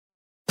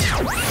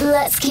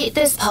Let's keep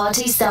this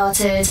party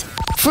started.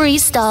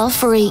 Freestyle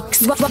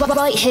Freaks,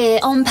 right here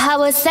on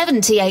Power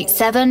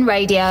 78.7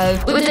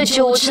 Radio with the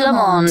George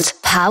Lamond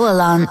Power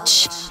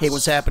Lunch. Hey,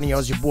 what's happening, y'all?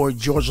 It's your boy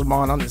George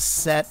Lamond on the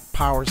set.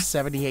 Power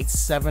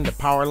 78.7, the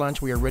Power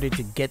Lunch. We are ready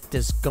to get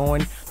this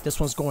going. This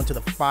one's going to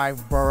the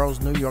 5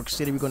 boroughs, New York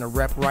City. We're going to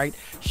rep right.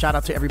 Shout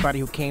out to everybody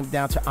who came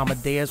down to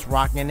Amadeus,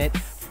 rocking it,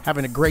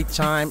 having a great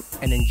time,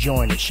 and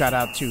enjoying it. Shout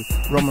out to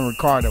Roman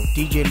Ricardo,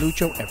 DJ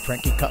Lucho, and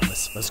Frankie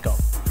Cutlass. Let's go.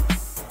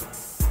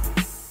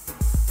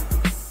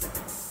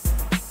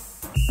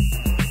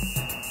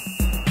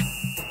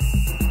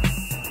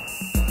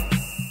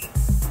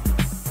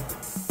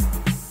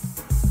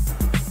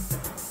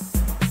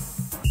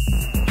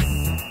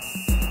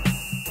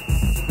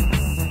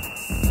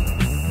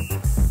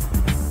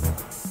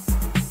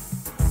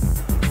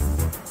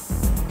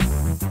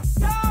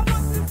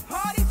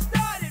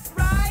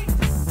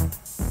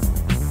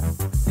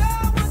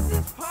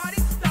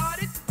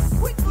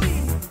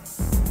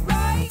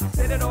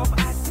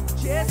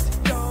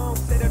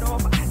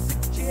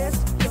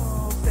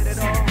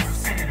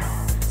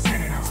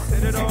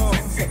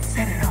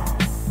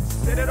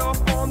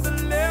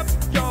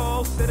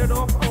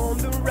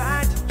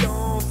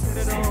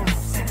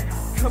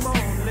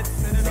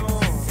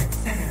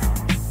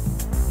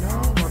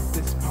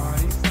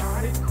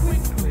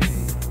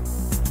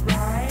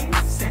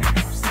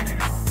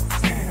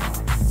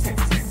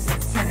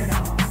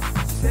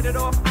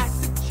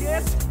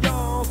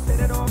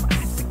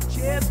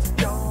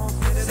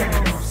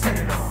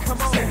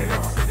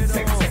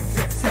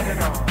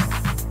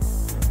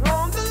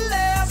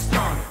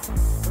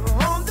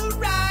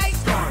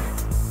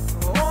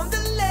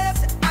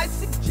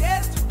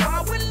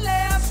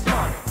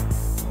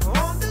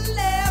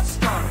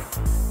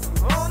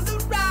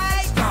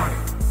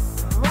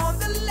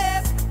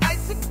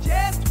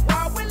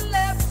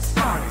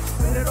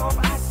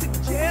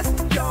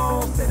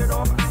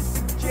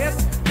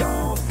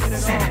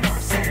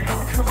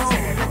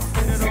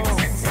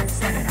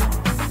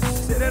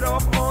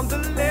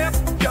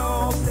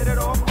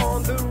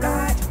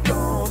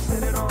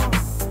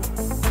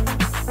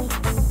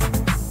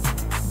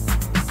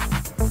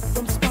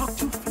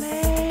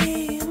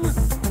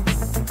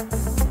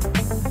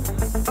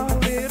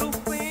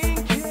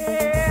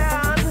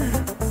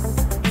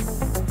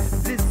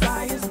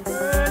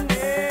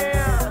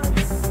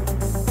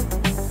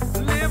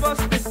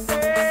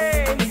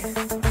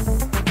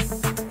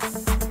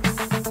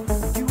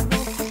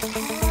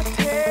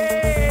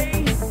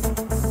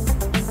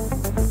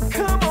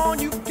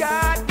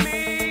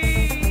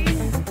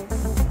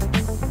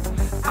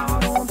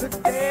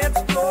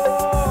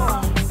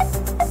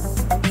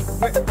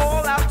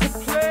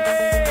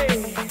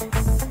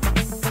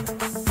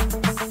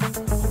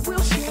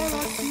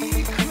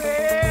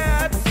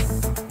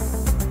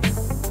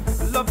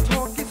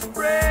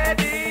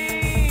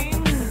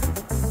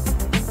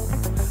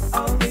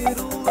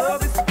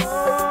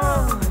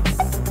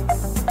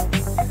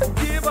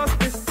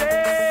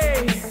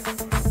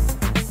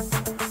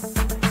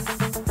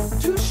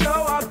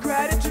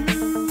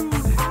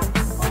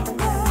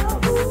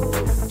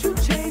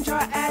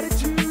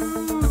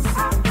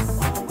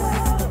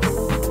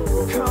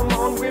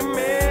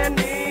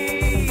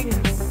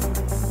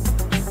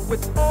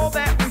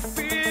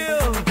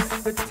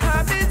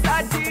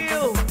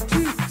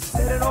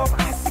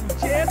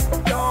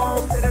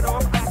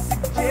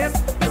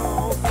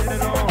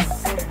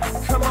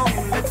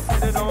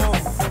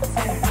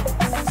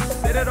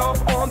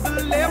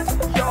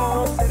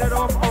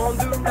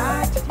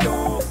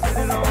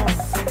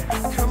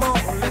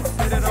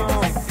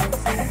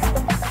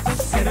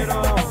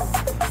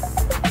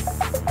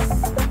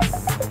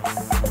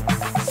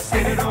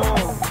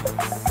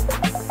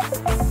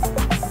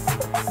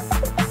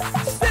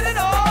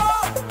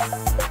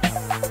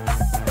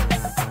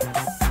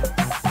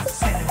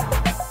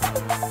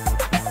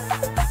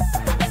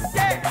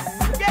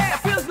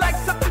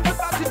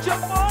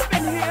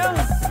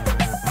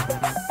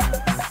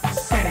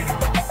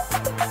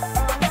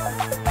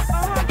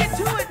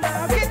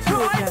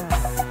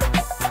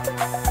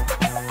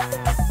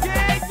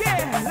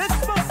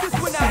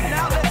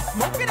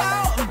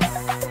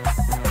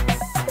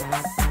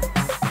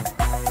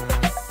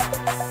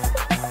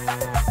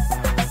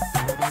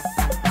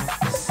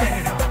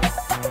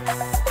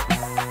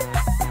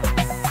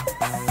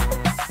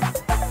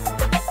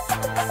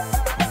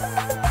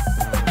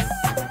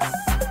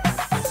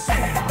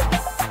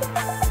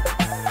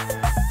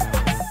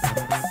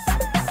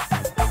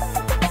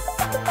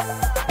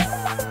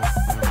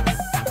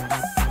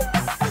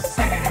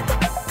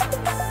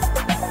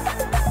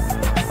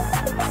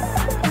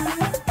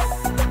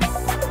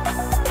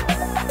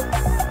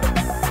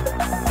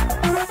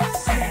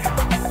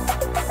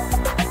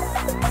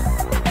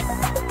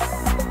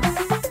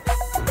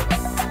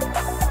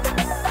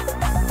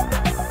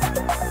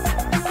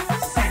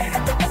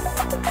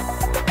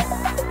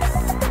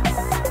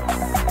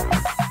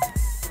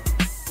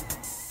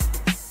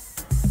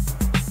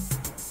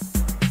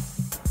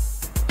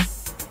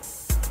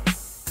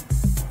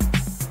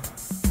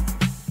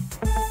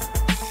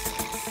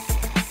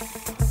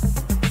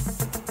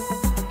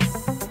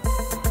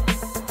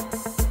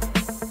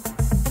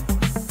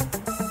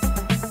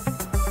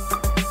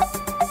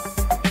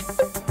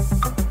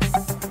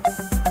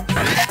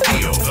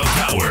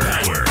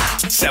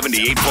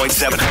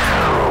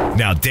 78.7.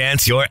 Now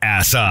dance your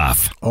ass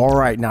off. All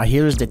right, now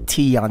here's the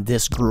T on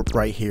this group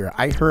right here.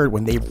 I heard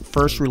when they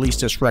first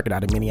released this record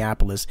out of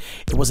Minneapolis,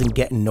 it wasn't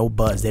getting no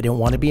buzz. They didn't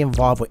want to be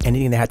involved with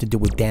anything that had to do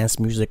with dance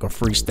music or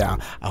freestyle.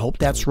 I hope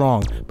that's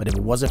wrong, but if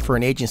it wasn't for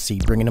an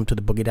agency bringing them to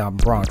the Boogie Down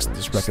Bronx,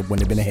 this record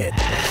wouldn't have been a hit.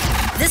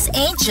 This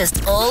ain't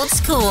just old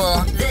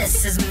school.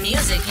 This is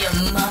music your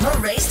mama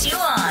raised you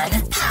on.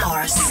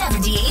 Power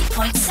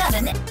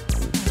 78.7.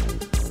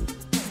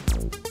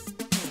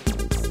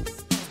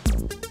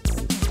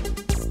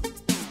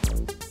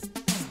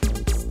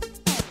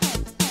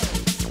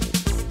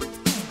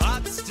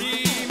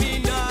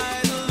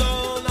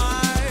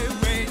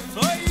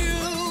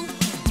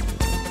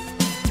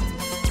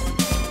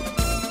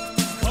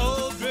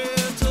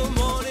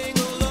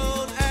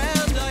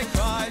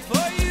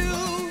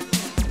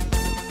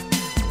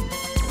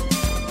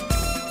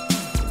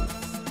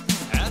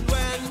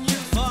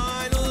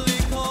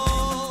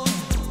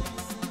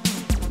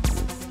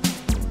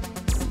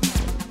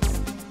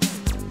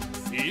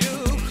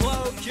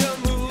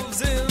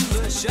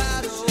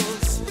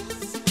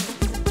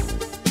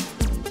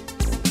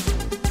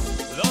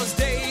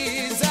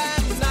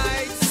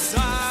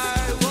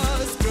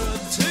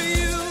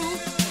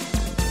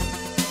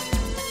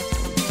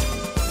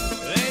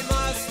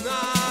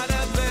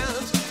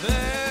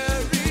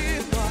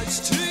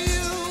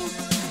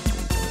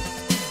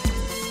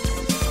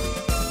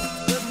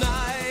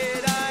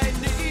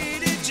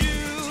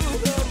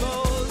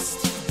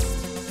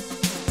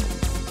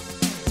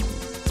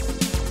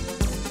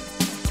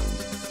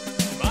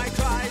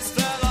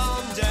 Christ.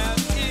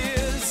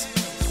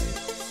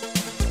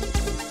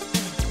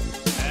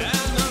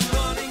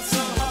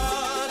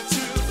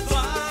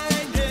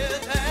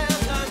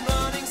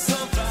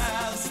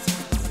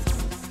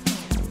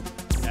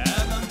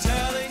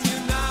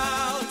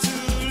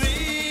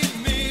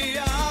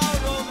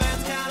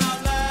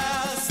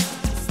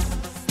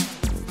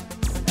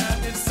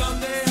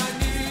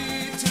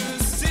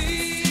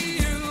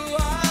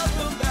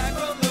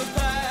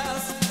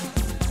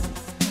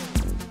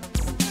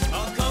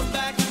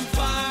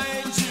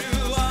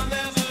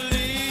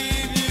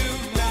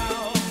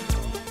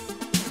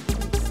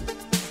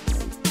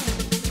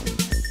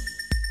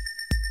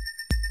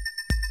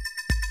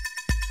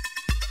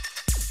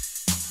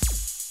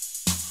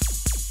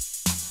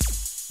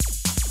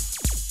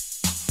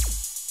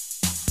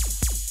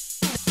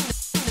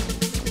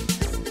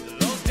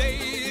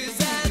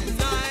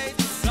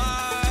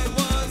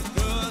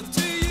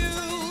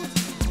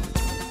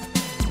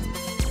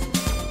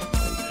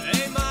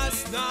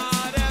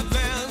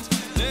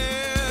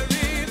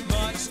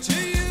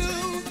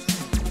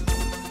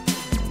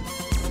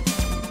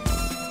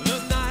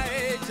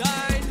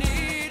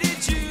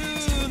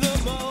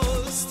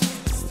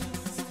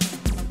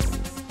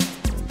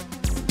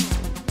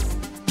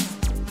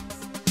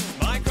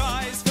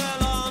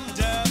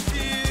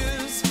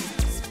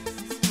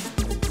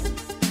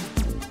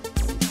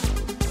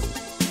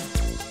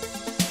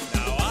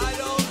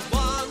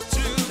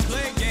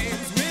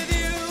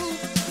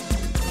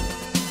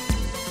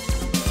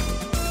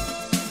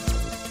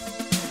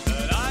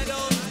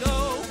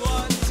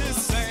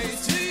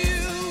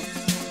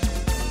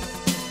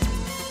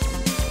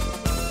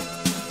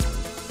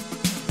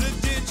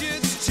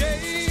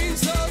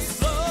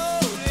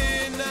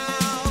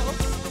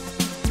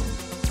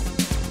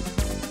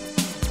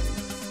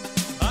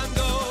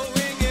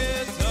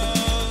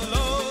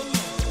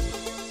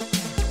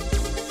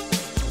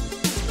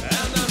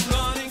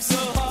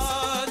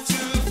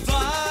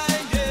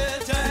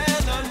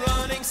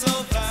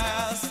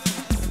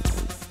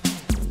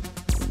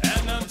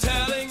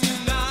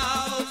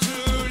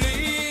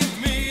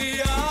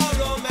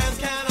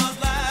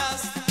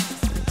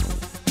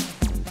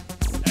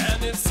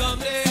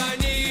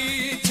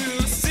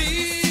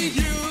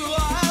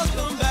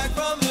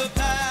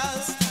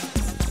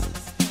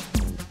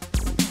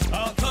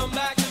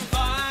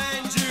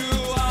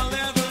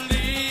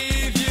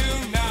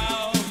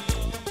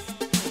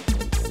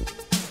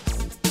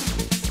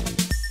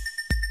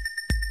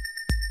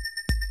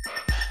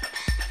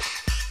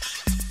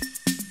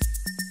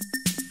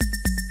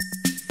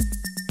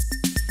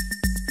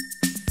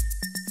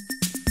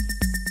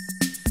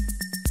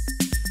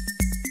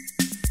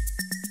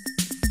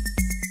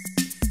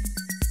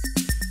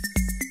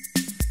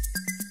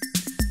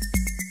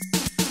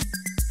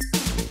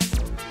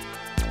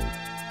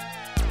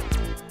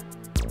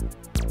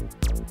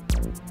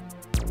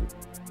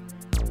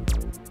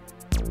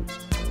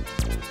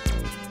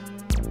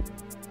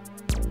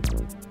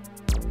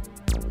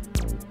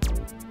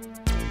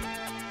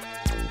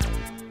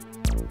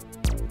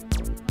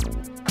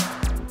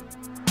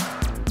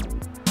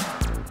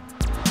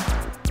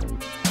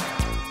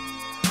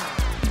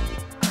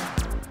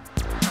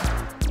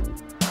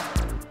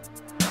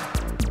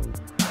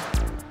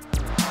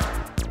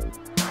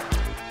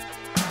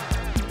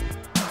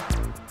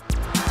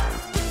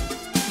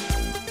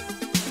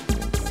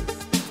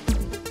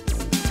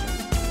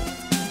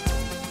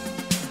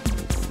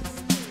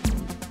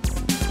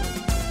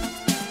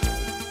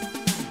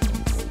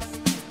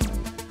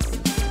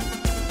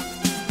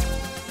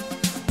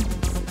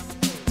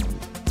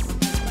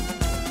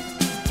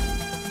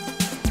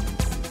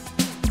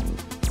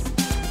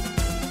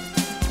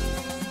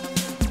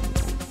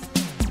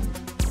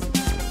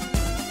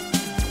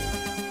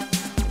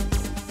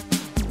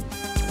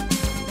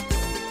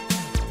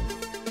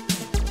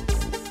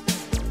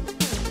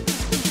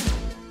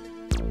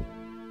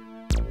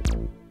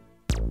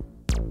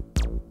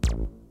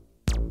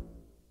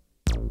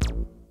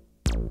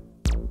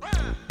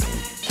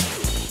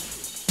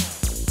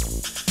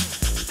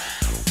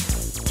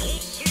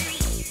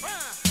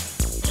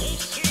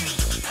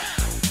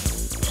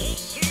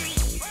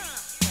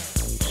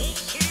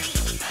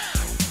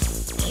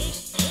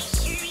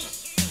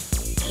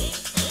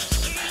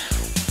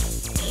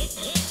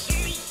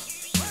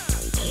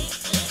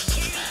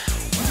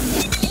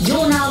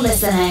 You're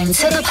listening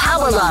to The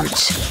Power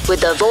Lunch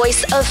with the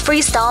voice of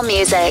freestyle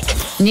music,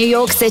 New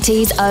York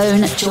City's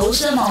own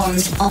George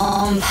Lamond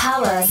on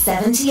Power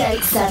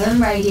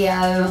 78.7 Radio.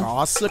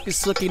 Oh,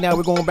 slicky. Now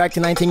we're going back to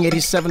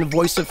 1987,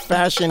 Voice of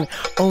Fashion,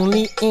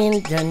 Only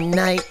in the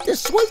Night.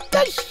 This was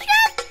the shit.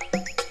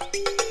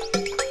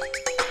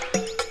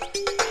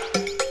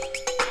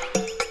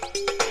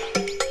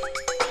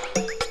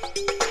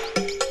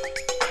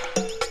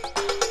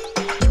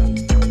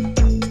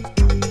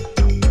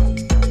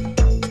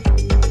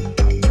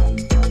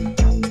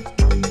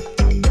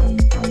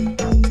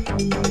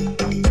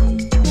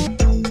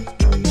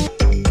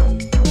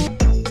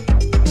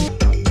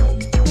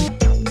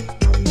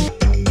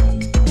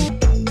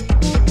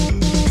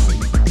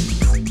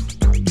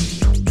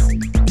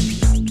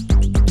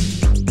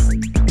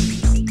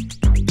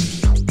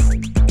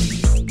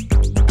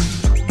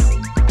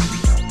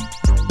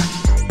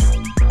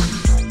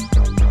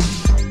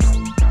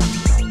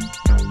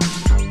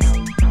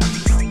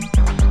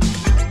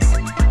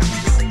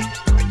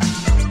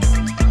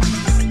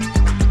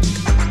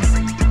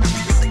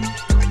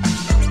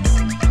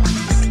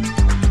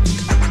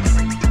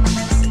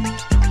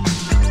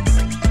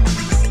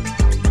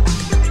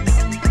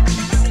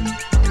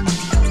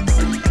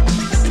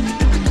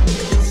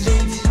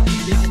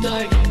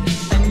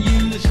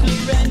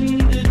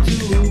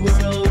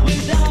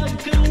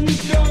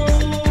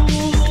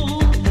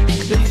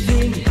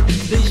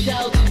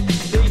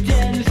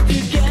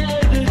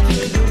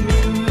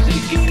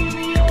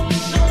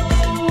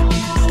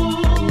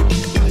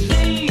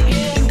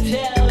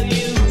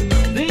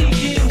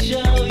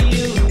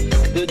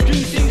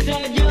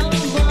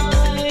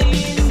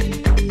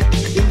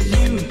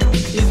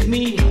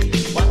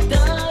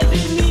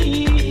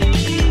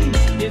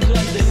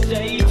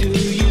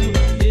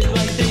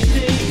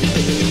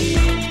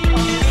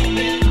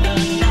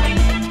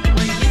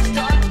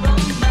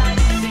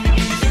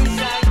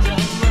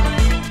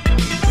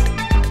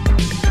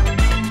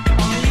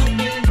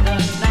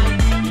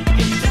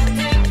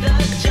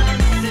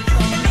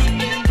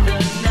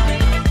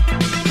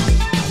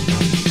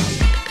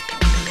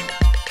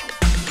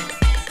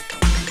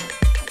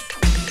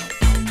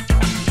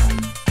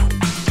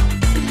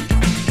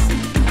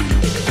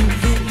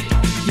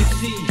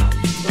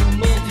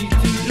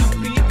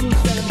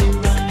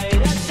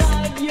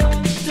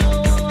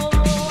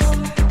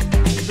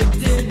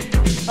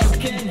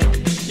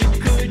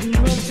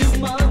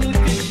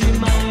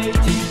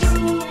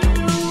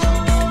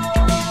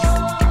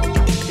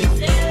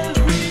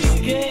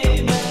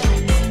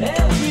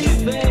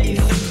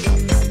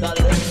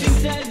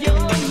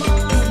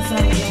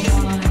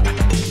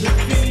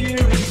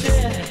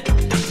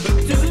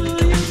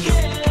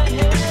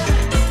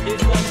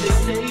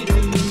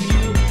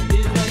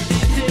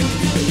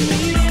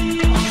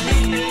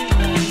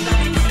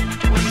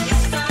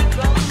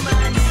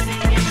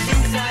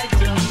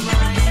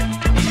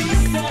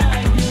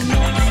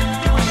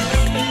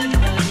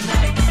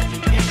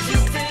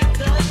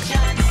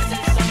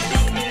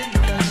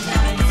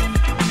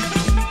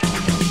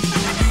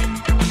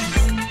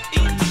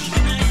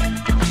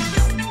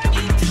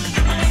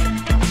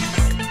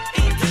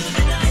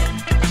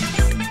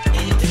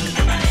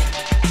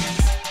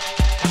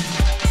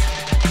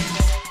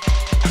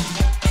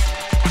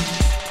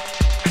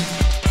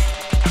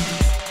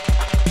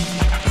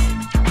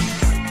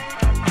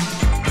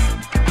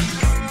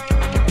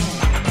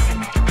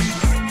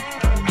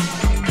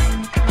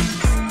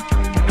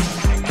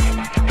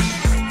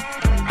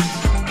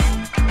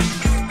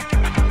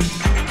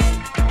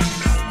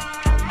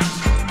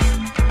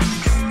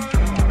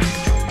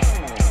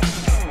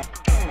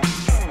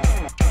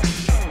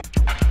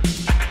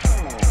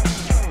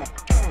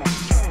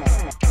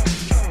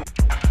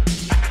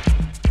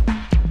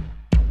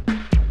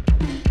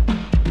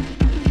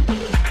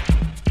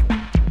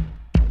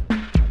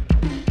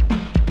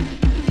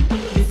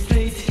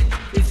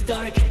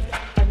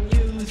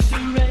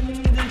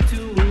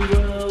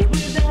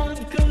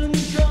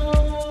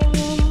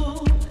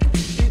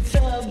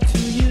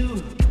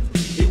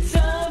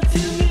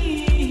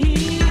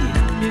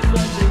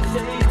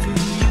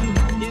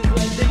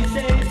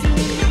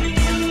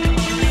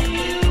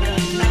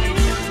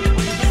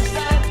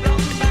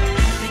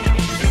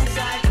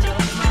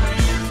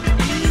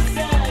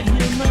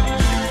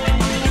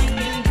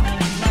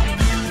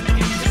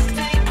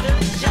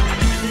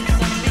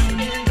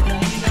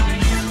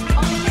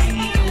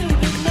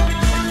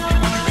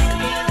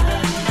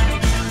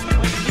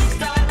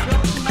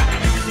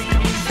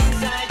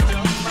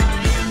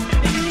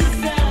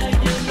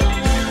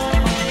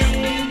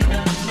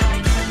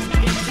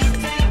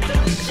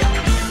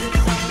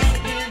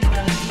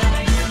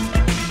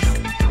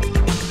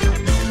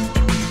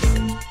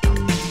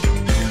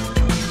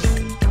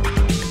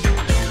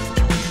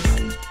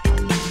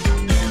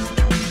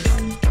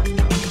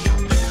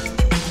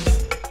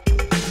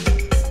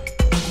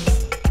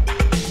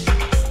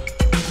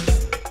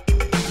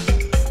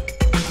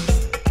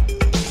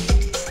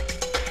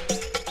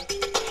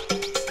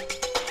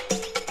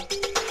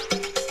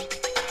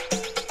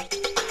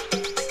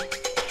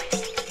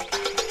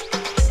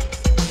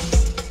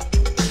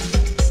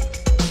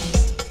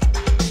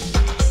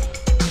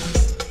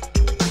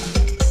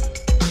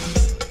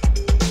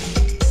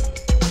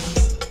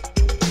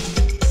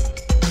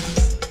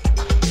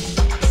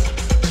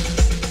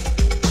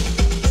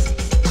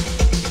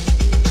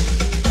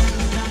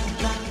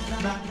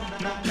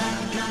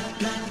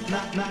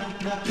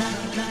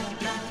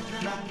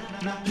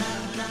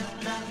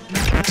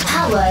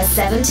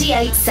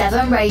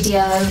 78.7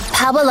 Radio.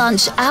 Power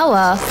Lunch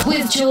Hour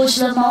with George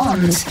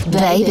Lamond.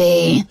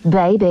 Baby,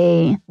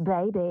 baby,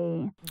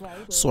 baby.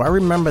 So I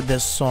remember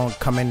this song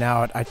coming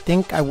out. I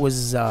think I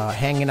was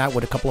hanging out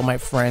with a couple of my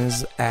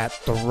friends at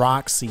the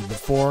Roxy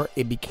before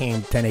it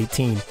became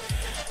 1018.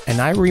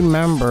 And I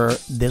remember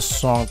this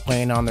song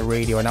playing on the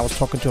radio, and I was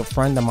talking to a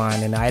friend of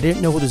mine, and I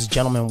didn't know who this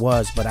gentleman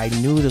was, but I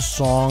knew the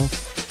song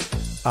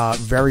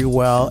very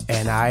well,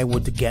 and I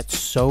would get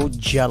so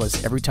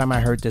jealous every time I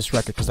heard this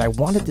record because I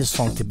wanted this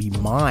song to be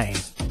mine.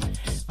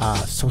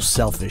 So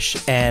selfish,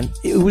 and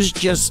it was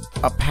just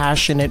a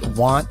passionate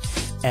want,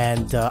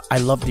 and I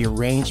love the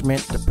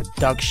arrangement, the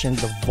production,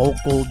 the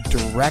vocal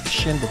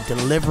direction, the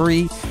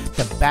delivery,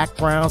 the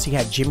backgrounds. He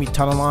had Jimmy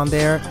Tunnel on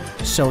there,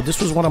 so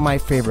this was one of my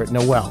favorite.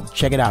 Noel,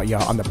 check it out,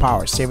 y'all, on the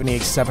Power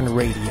 78.7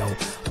 Radio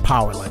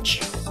Power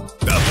Lunch.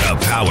 The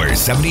Power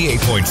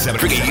 78.7,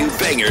 bringing you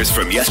bangers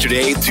from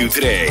yesterday to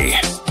today.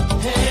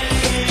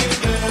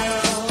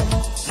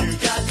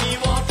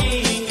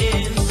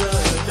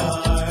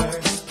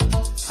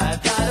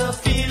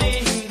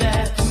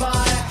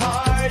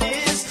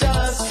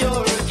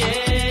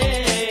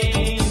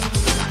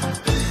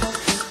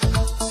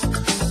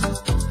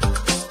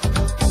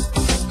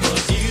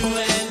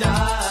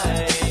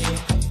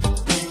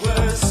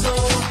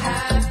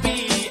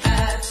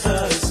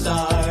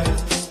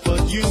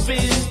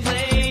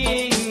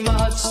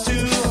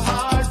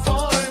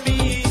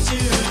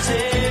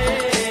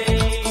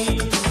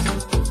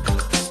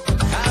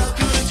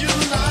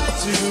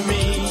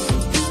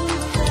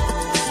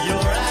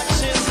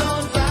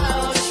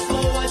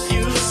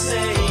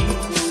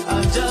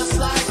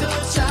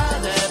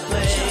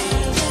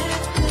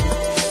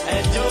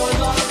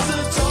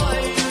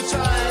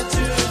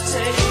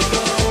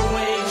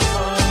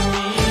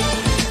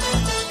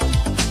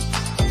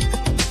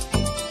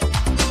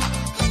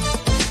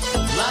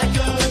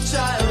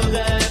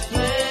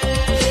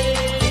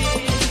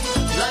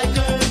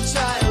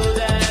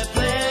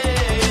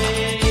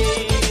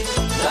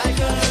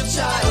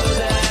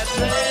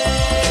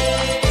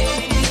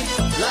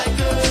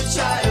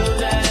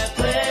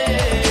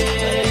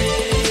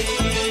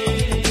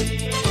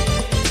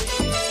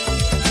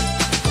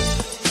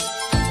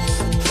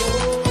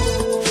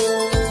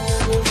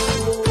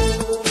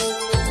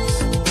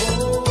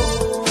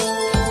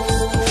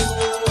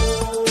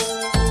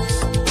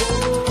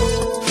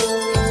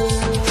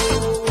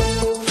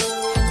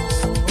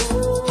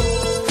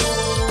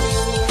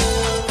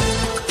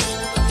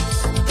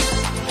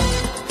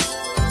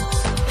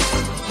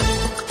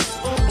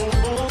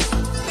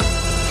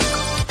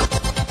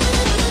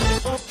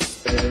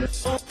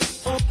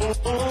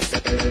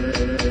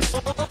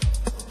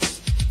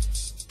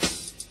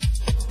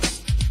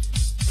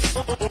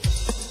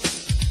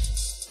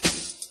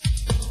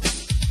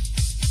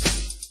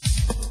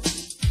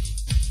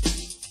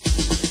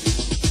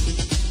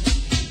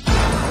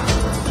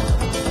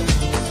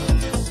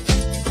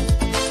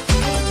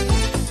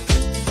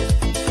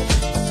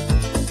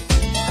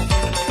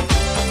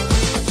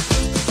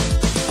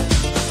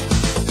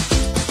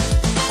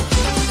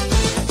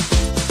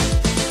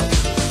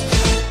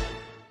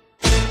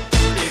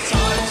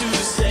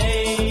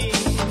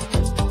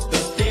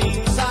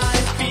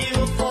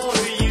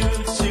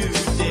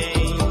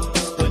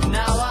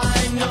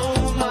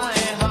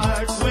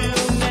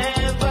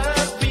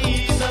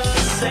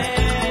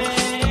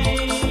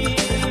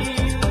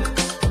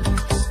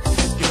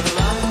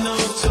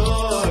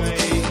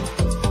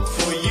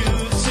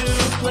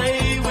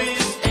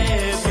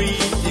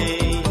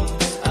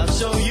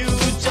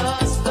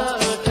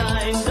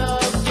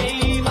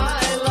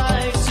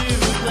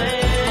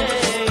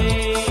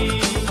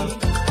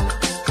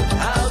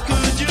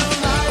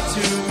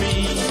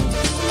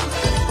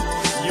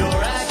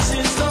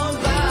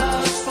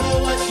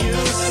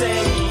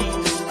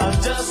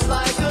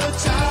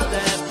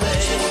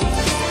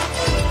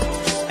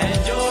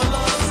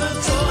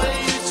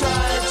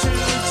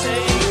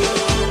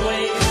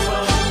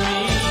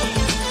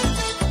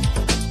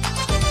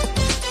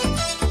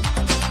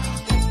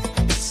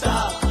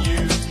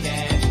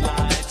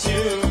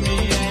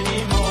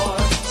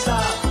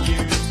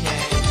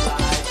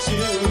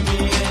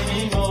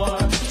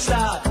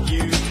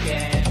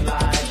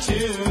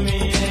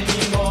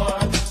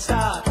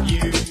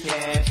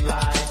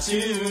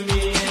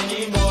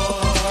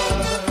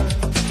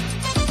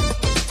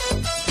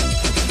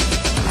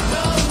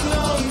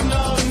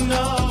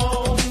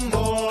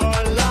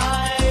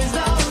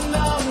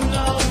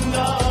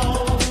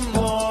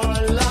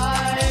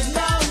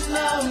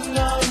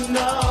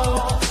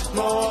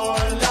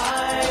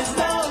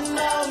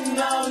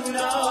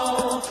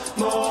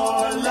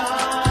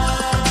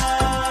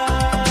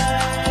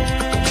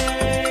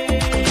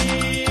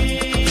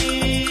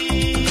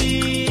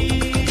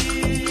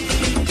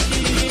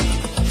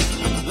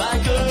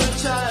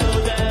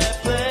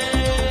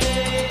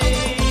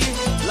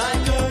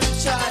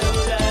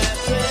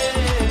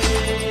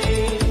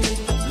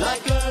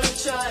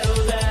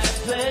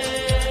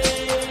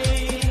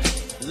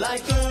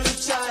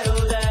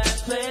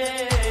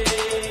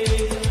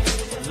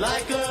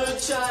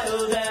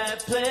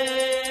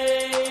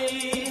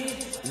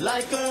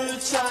 like a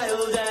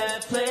child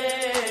at play,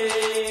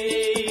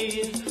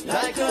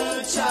 like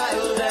a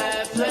child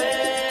at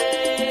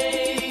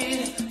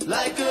play,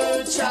 like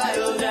a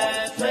child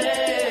at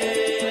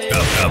play.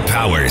 The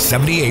Power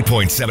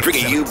 78.7,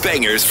 bringing you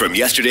bangers from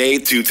yesterday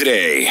to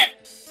today.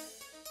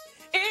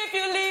 If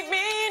you leave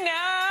me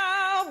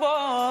now,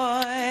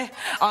 boy,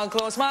 I'll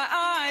close my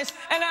eyes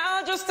and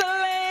I'll just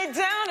lay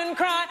down and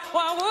cry.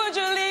 Why would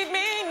you leave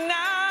me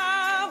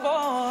now,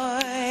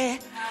 boy?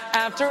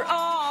 After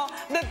all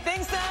the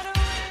things that are...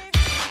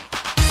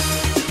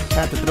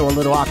 Had to throw a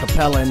little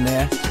acapella in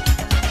there.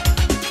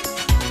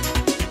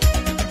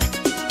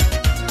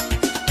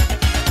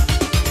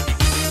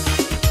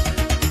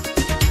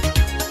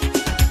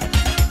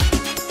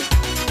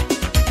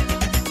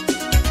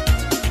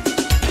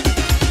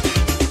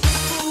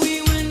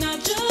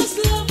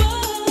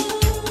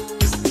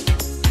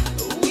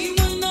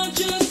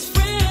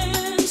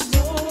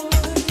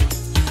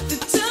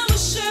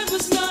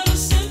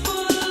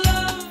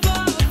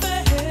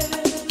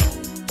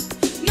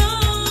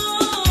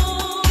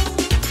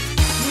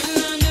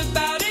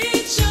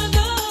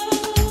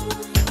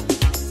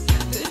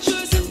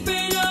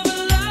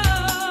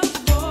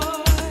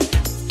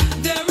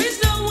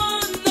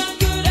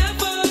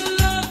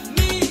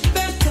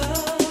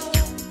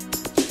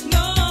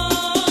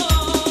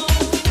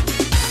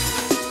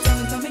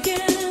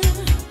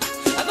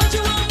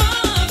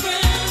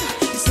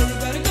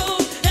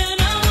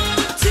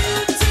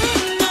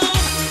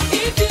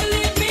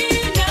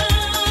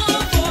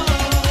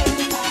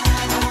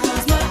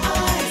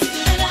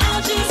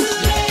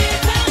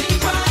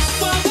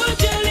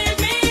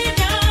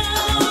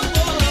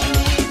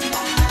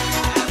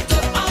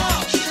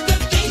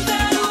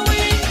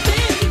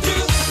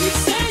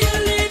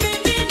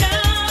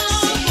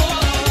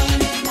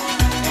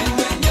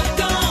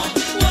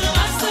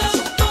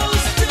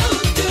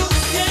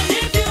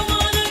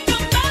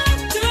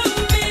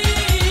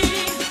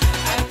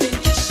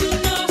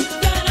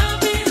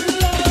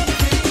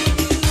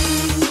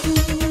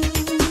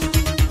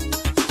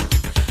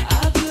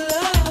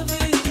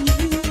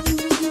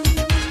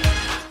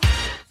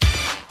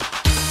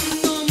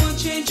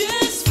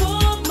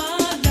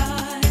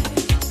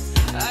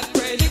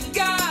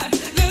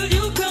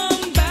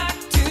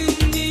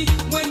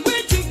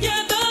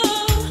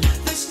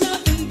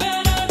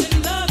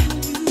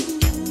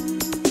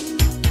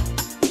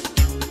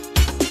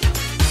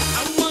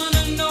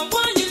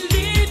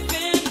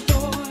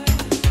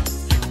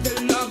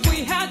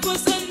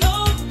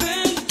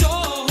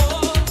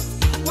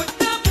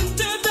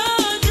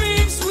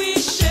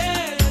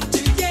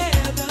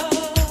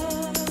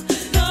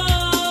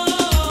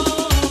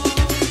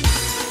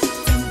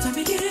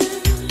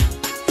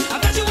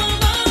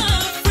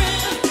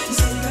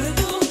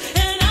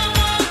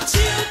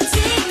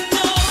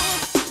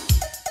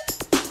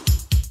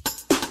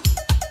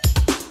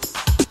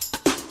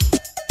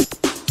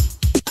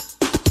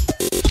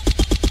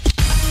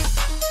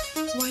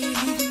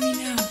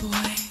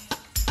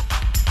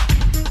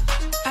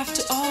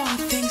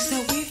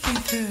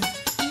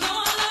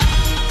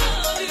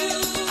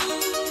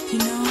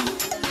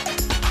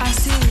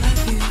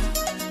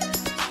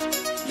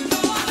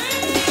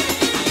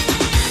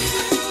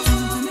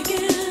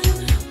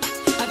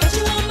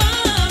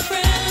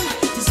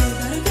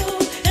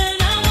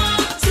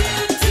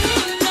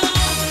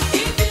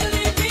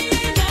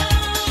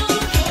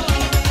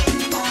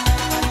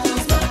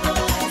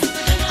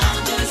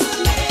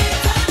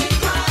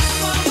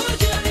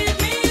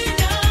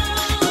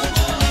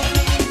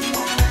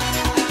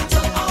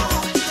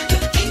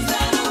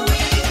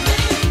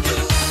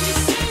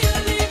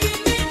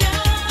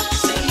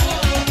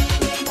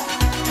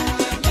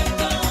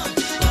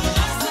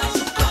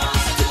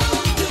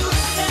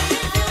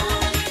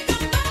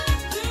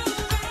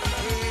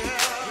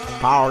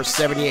 Power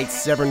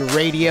 78.7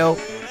 Radio.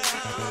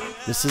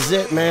 This is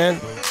it, man.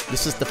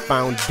 This is the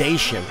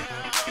foundation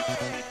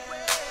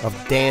of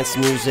dance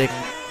music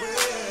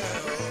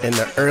in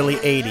the early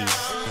 80s.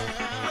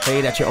 Play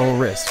it at your own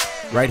risk,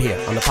 right here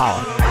on the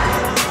Power.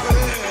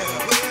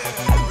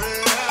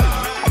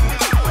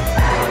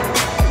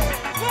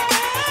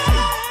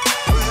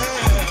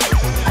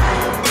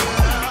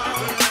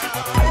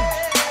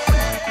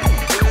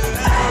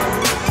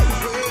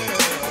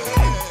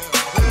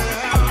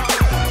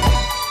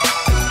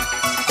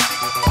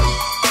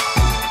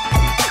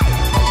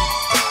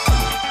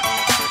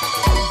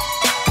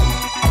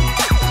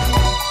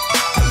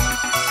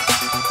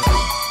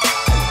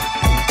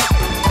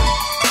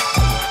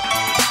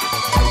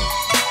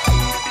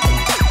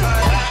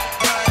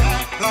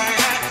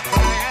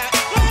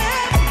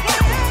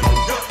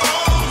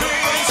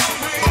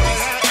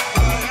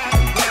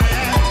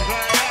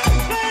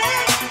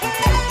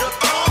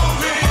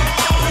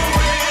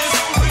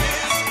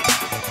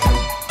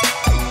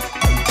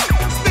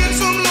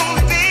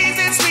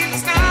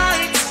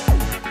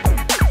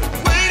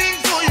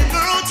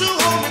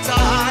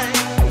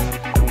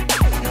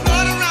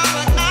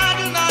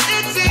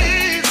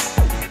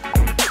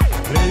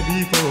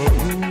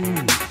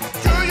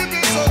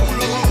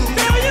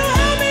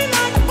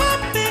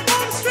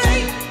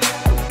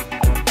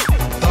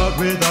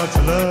 without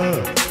your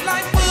love.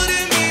 Life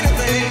wouldn't mean a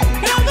thing.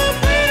 Now the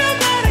freedom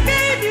that I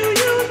gave you,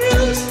 you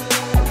abuse.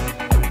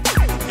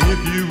 If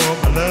you want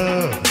my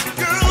love,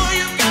 Girl,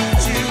 you got to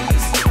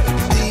choose.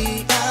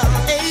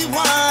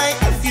 D-L-A-Y,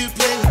 if you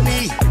play with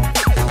me,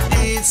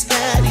 it's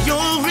at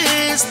your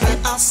risk that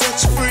I'll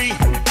set you free.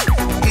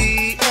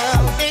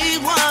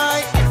 D-L-A-Y,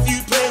 if you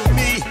play with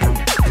me,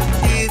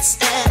 it's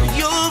at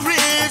your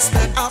risk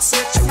that I'll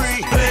set you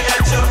free. Play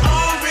at your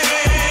own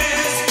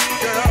risk,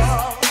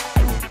 girl.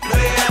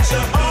 Play at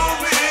your own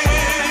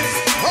risk.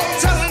 I'm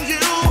telling you,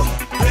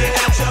 play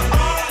at your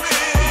own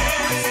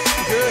risk,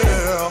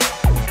 girl.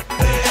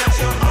 Play at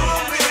your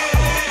own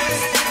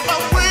risk.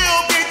 But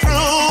we'll be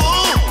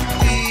through.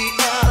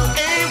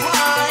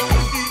 D-L-A-Y,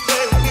 if you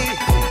play with me,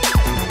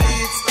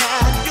 it's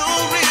at your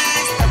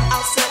risk that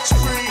I'll set you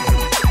free.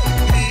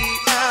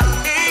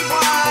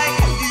 D-L-A-Y,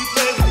 if you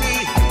play with me,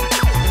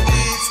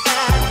 it's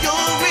at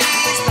your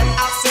risk that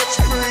I'll set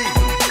you free.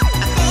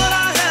 I thought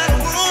I had a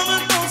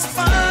woman most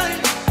fine,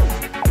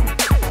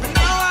 but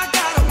now I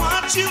gotta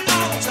watch you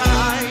all the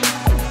time.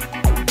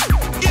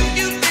 If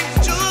you think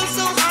that you're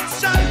so hot to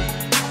shine,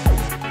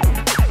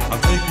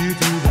 I'll take you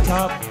to the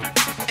top.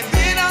 and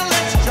then I'll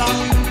let you drop.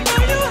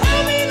 Will you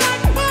hold me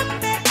like a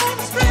puppet on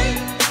the string?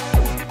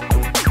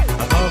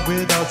 I thought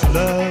without your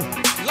love,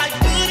 Like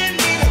wouldn't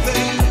mean a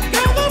thing.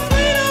 Now the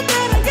freedom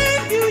that I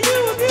gave you, you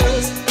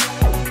abused.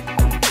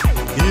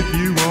 if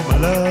you want my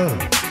love,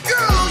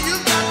 Girl, you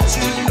got to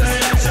choose. Play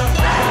at your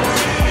own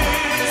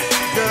risk,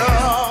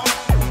 girl.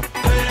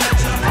 Play at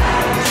your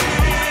own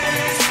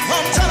risk.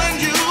 I'm telling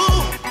you.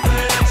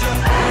 Play at your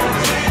own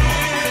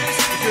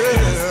risk,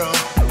 girl.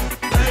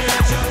 Play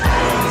at your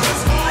own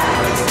risk.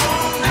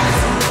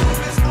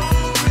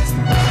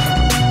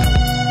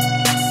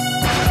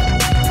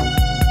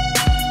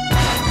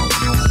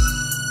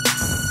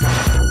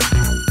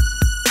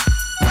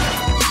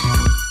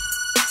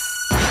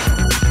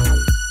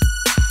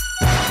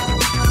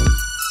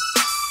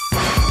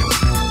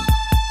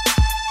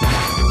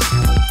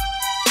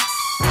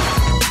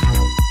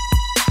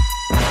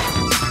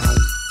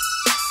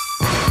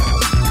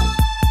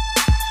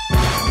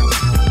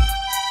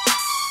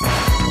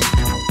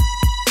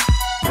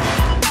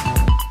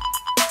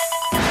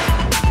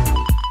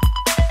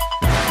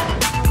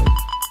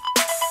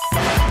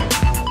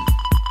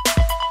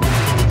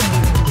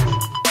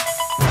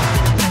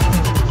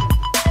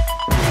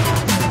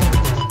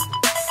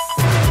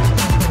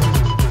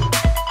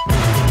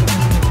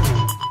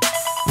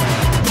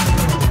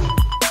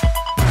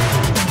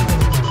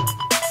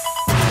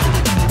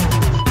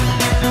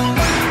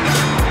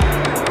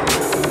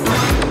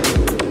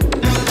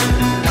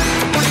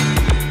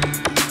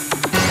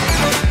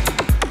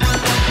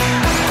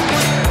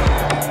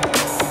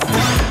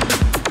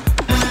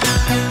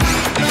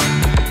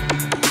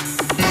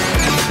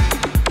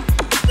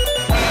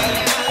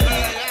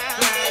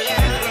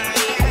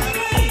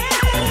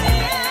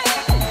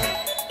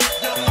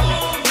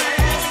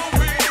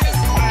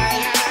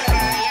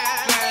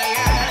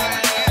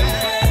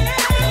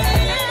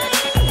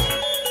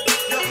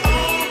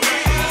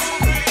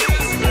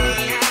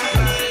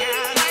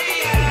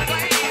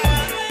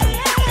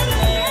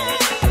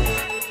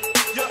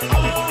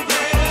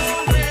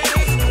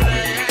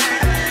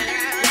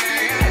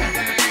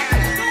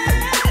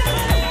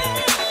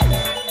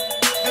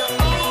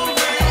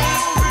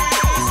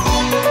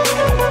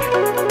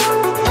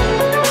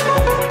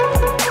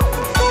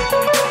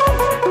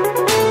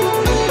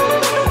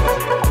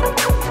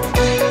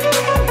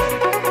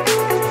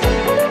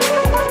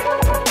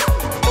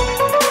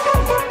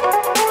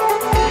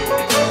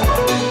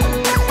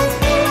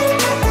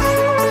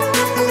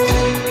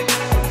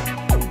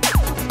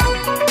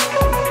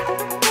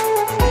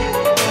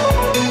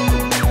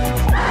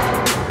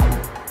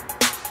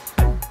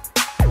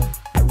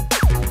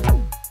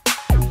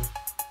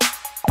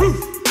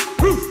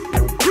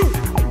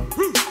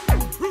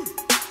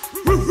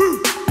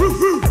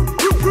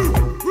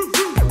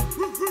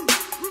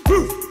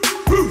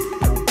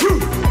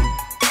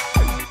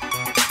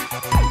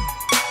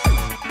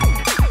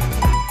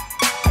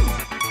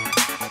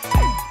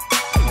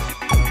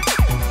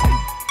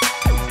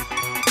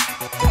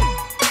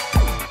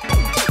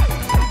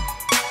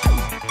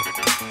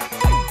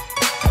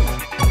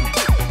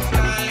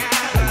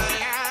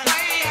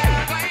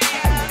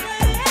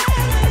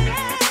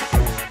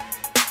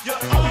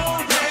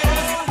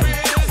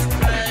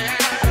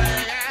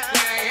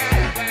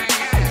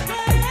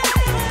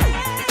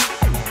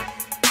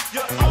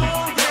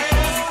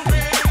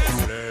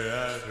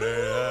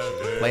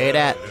 Play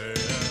that.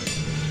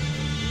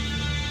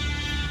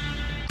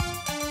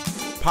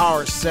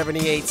 Power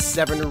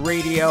 78.7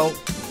 Radio.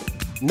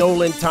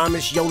 Nolan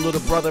Thomas, Yo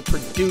Little Brother,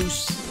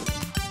 produced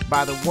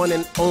by the one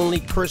and only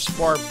Chris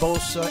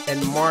Barbosa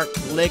and Mark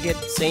Liggett,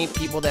 same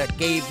people that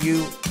gave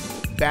you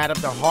Bad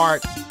of the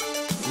Heart,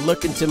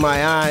 Look Into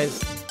My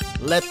Eyes,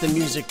 Let the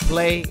Music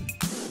Play,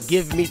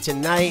 Give Me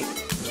Tonight,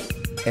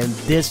 and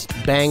this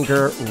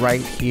banger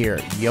right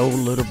here, Yo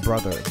Little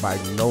Brother by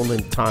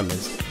Nolan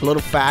Thomas. A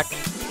little fact,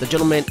 the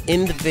gentleman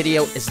in the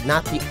video is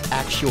not the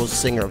actual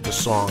singer of the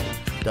song.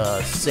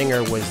 The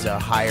singer was a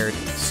hired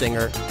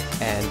singer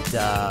and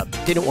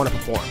didn't want to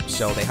perform,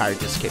 so they hired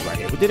this kid right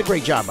here, who did a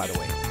great job, by the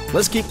way.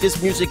 Let's keep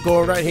this music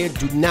going right here.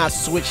 Do not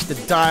switch the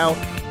dial.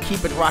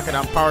 Keep it rocking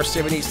on Power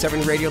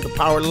 787 Radio, the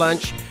Power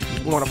Lunch.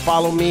 If you want to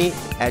follow me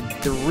at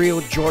The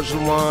Real George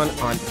Lamond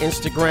on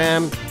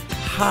Instagram,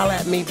 holla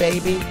at me,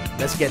 baby.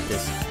 Let's get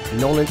this.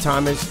 Nolan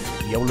Thomas,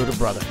 Yo Little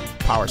Brother,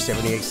 Power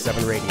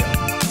 787 Radio.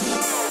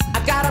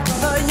 I got a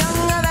brother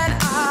younger than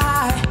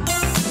I,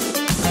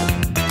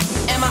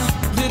 and my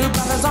little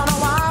brother's on the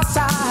wild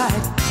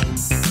side.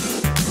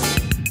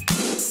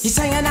 He's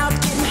hanging out,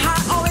 getting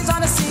high, always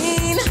on the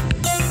scene,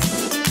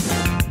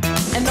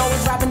 and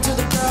always rapping to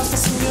the girls for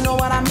some, you know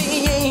what I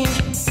mean.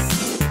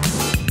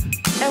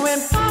 And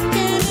when Pop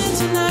came in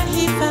tonight,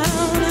 he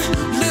found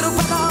little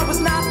brother was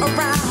not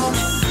around.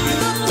 He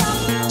looked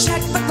up,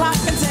 checked the clock,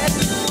 and said,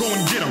 Go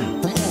and get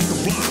him from off the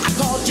block. I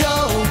called yo,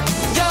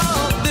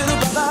 little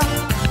brother,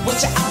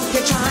 what you out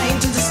here trying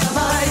to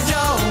discover?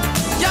 Yo,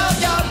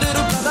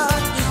 little brother,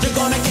 you're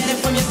gonna get it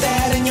from your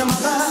dad and your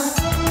mother.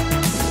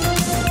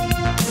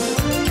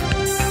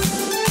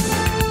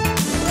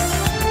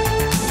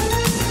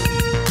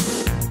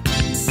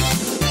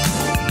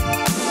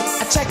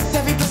 I checked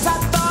every place I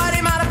thought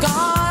he might have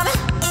gone,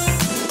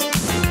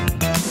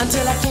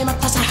 until I came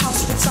across a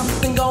house with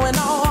something going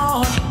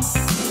on.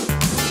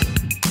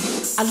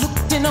 I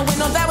looked in the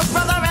window, there was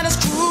brother and his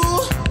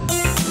crew,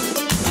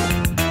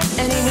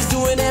 and he was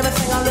doing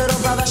everything a little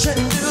brother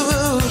shouldn't do.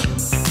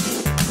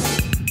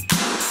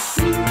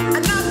 I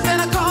knocked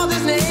and I called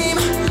his name.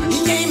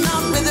 He came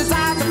out with his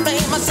eyes of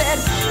flame. I said,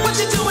 what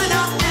you doing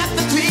up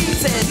after 3? He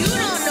said, You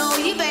don't know,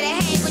 you better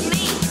hang with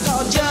me.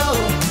 called Joe,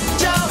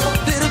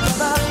 little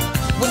brother,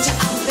 what you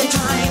out there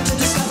trying to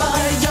discover?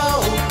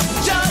 Yo,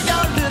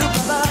 little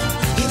brother,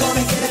 you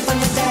gonna get it from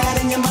your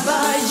dad and your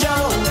mother. Yo,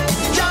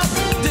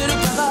 little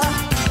brother,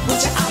 what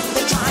you out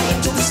there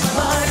trying to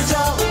discover?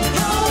 Yo,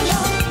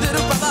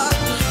 little brother,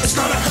 it's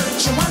gonna hurt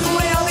you one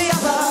way or the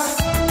other.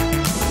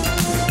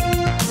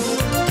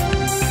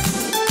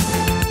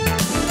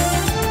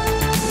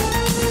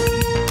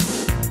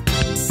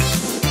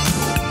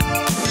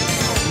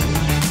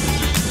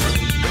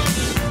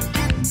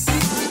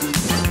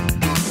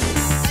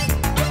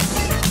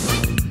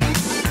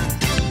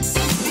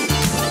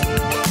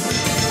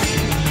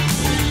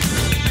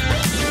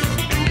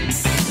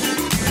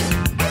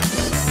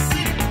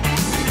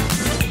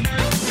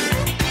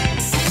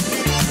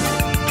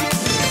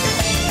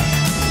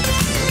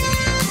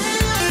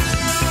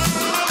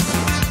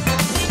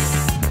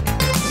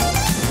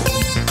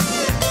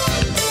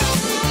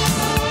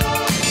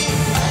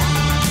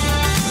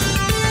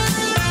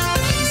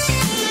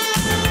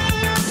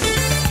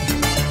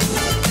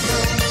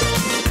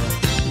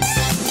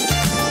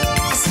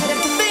 I said, if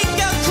you think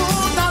you're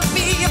cool, don't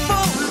be a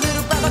fool.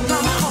 Little brother,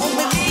 come home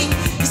with me.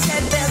 He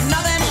said, there's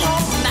nothing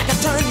home that can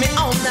turn me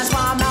on. That's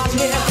why I'm out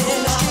here in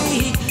the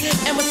street.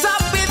 And what's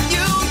up with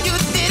you? You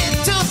did it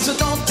too, so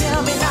don't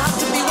tell me not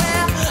to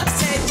beware. I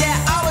said, yeah,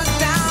 I was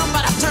down,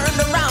 but I turned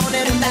around,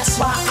 and that's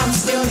why I'm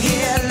still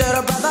here,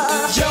 little brother.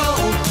 Yo,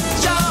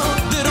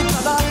 little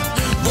brother,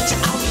 what you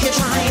out here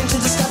trying to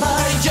discover?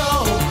 Yo,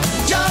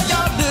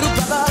 little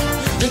brother,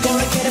 you're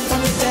gonna get it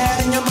from your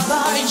dad and your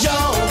mother. Yo,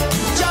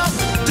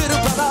 little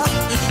brother,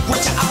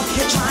 what you out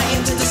here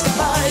trying to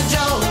discover?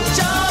 Yo,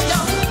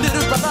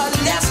 little brother,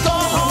 let's go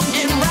home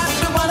and rap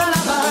with one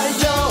another.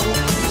 Yo,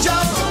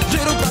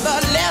 little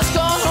brother, let's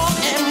go home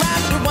and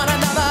rap with one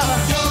another.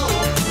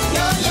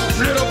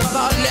 Little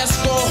brother, let's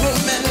go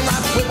home and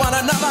rap with one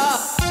another.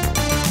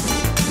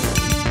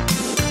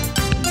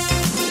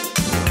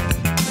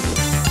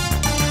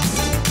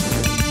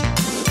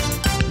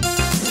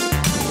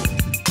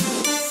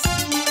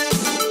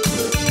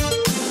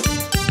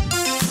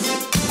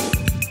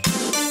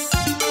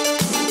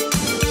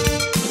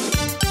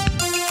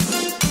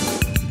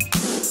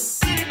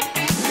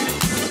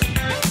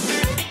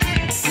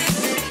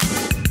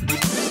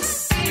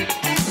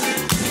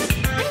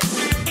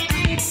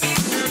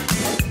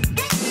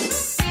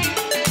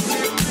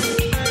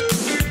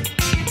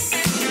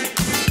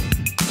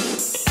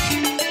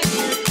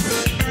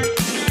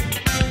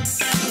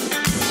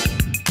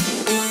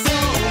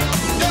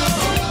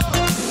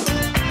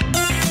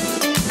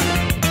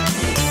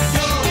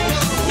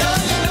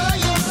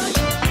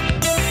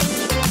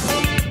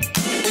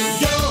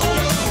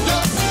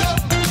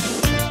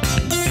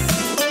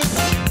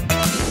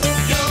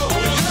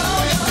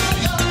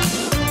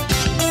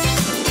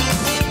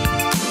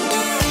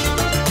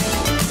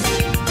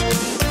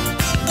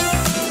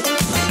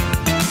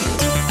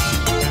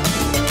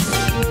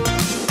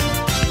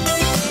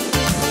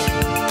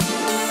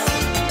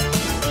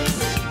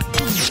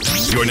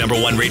 Your number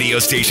one radio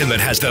station that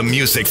has the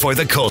music for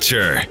the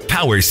culture.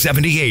 Power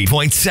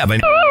 78.7.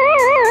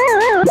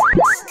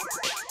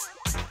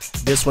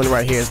 This one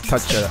right here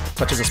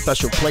touches a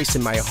special place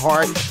in my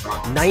heart.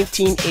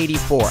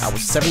 1984. I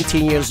was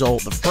 17 years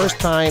old. The first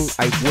time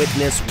I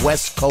witnessed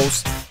West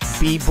Coast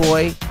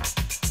B-boy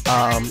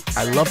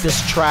I love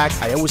this track.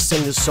 I always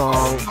sing this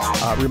song.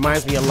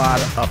 Reminds me a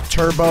lot of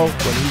Turbo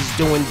when he's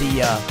doing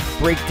the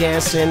break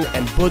dancing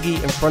and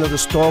boogie in front of the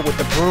store with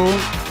the broom.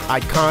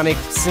 Iconic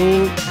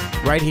scene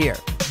right here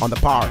on the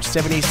Power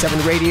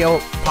 787 Radio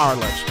Power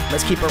Lunch.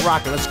 Let's keep it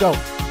rocking. Let's go.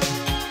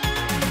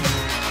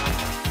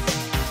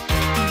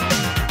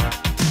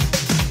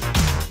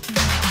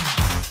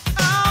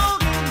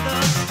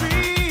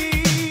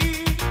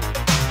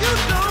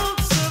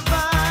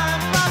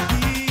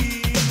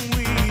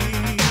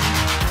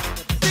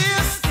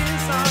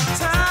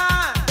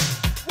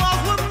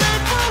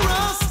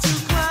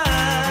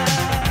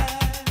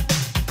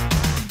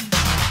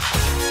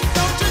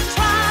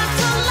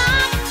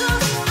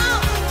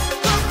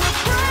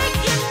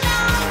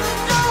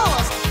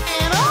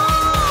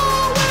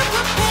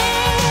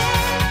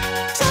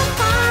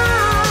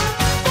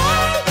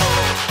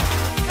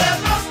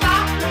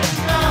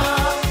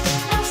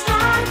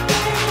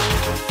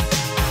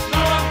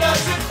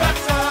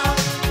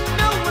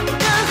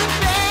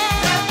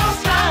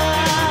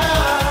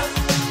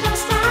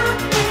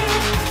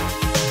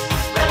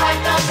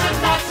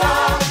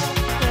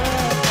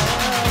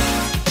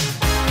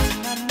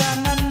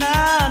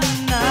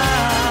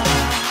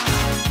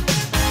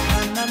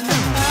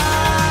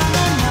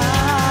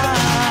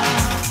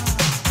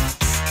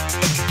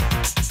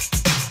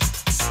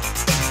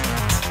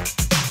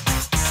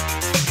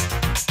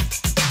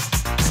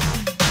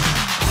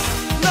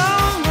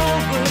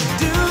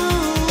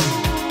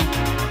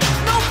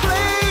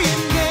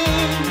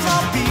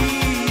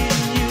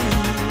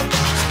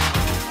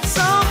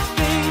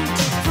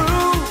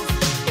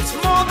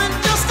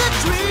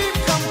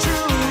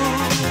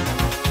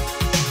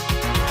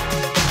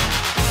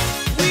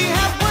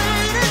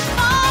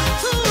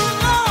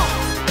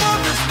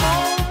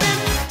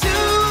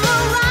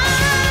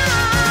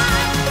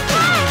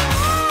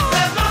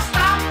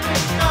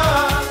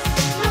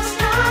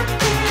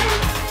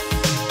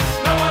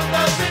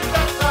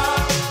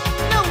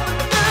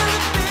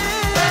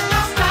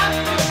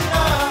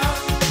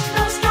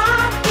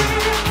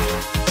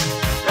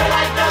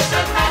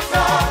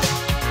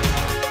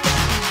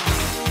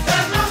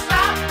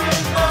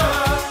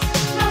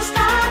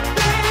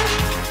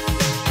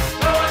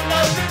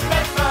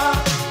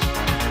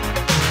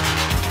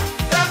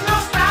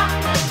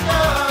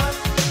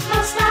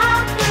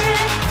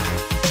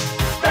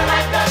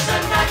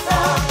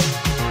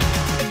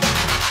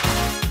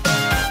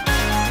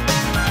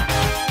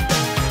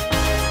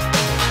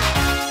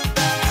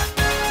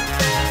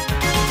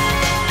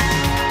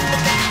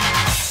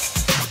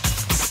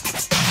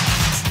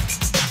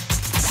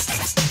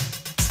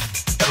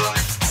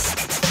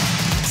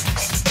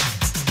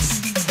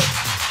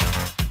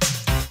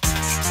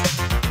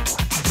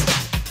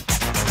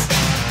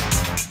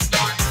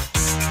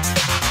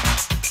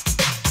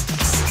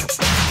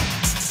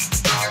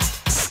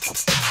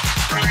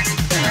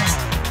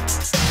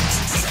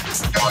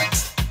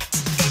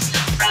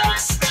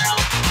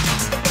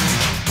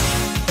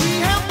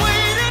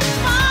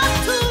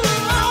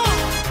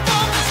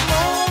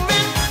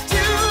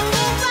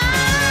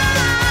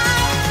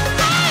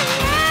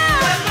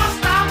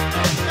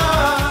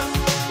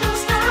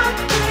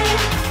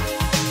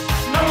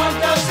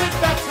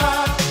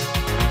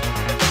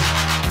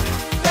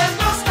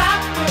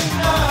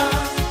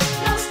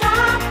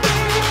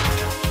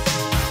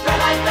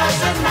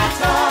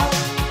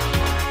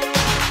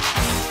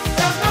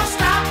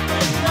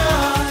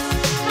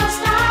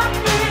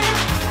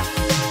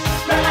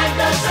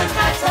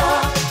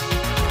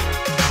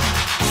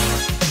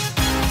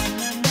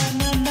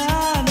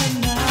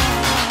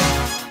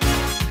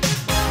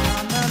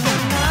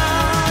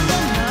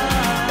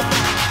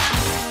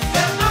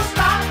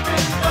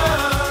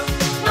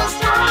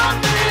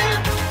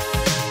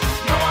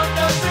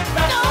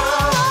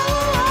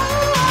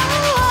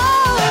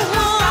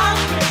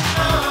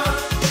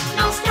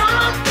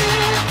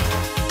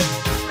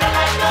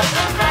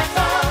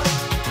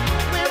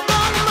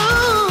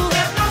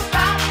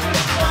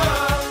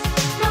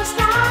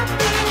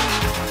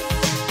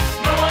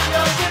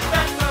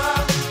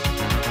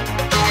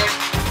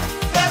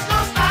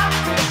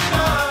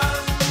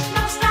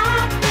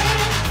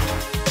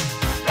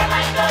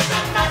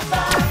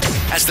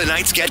 As the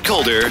nights get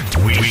colder,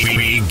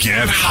 we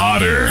get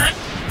hotter.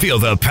 Feel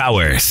the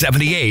Power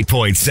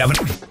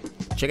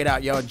 78.7. Check it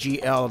out, y'all.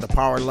 GL, the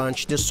Power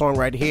Lunch. This song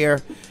right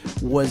here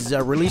was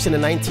released in the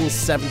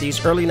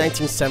 1970s, early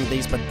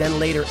 1970s, but then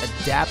later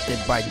adapted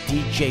by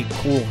DJ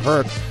Kool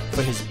Herc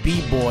for his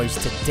B-boys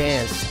to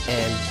dance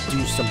and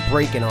do some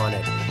breaking on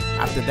it.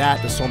 After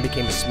that, the song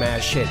became a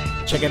smash hit.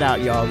 Check it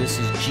out, y'all. This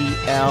is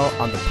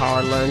GL on the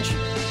Power Lunch.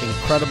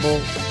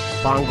 Incredible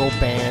bongo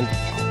band,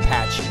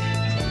 Apache.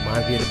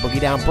 Reminds me of the Boogie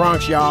Down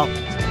Bronx, y'all.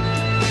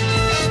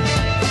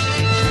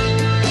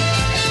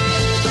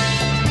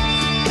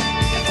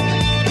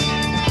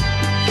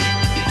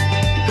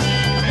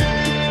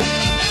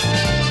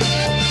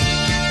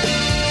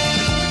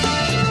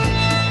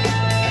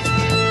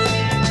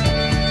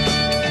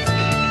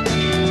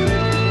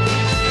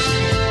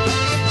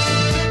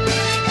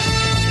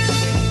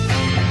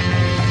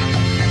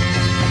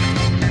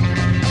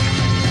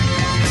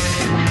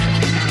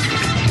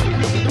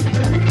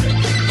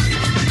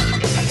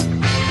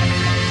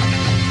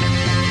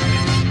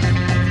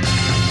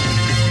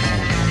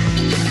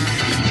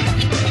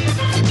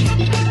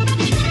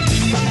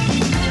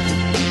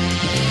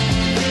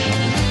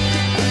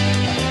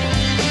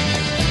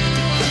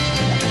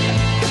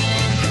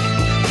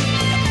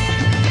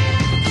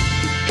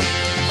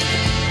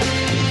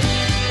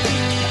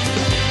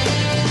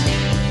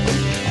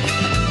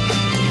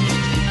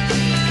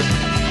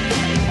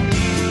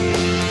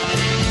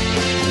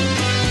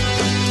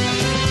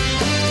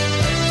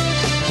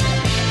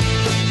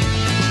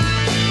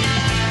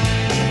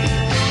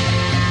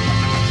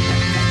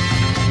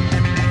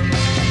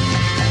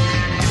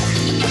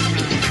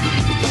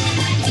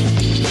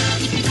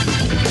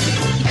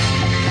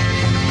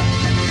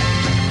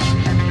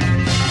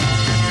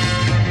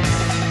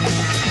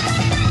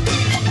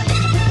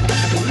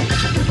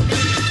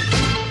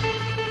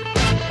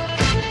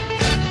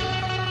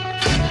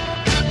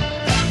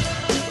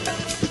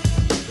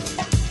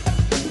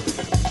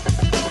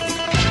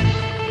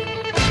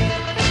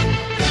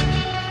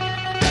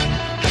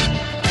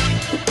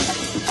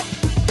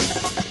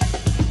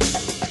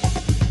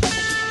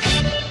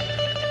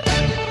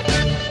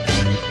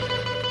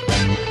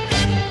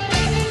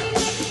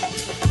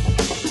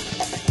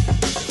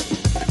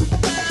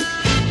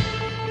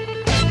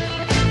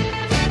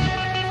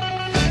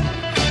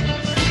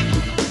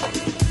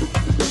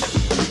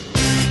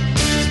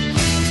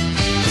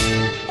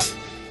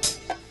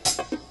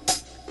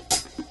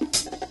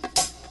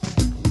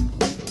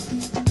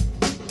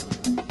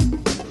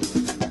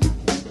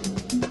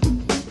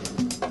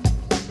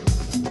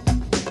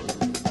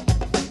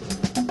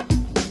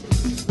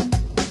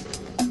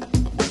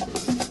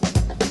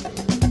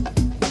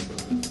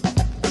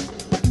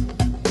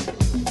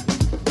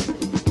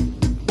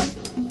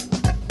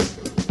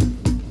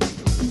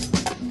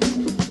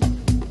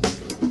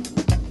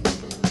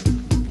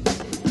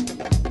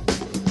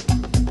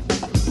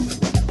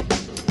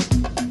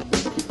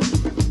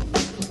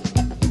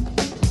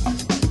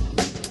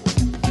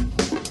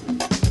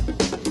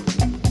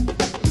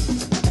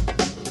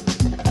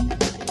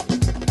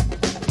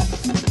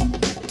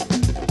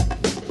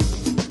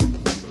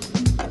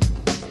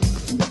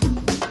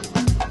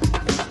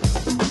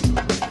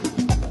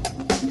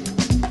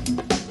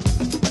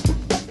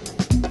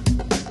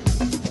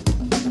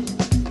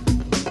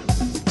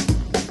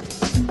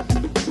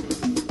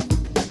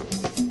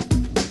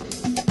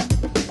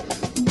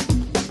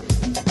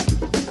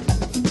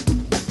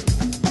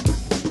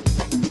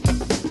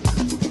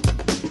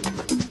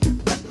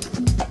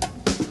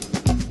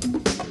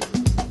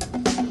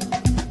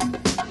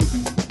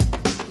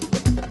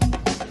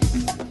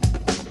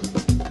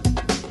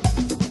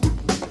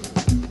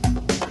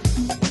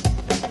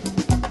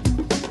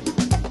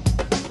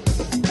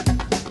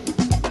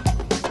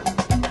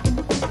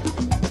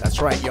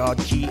 That's right, y'all.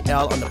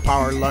 GL on the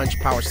Power Lunch,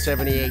 Power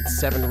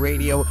 78.7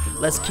 Radio.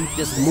 Let's keep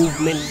this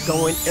movement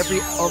going. Every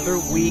other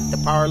week, the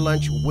Power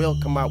Lunch will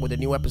come out with a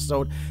new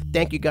episode.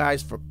 Thank you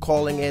guys for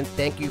calling in.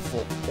 Thank you for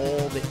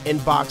all the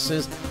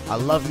inboxes. I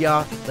love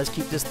y'all. Let's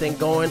keep this thing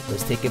going.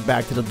 Let's take it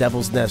back to the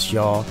Devil's Nest,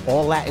 y'all.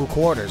 All Latin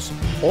Quarters,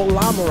 all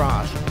La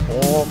Mirage,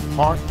 all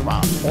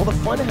Heartthrob, all the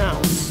Fun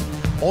House,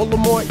 all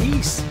Lamont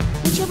East,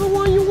 whichever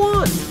one you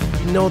want.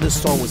 You know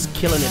this song was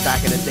killing it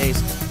back in the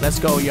days. Let's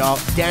go, y'all.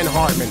 Dan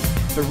Hartman,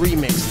 the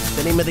remix,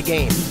 the name of the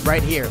game,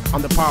 right here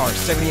on the Power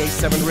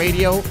 78.7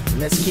 Radio.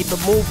 Let's keep it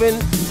moving.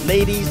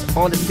 Ladies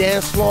on the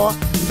dance floor,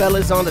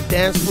 fellas on the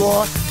dance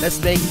floor.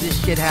 Let's make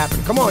this shit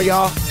happen. Come on,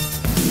 y'all.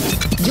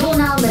 You're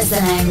now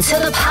listening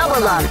to the Power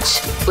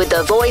Lunch with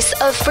the voice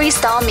of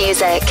freestyle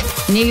music,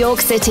 New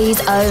York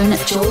City's own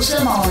George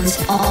Lamond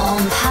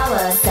on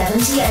Power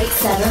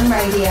 78.7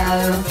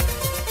 Radio.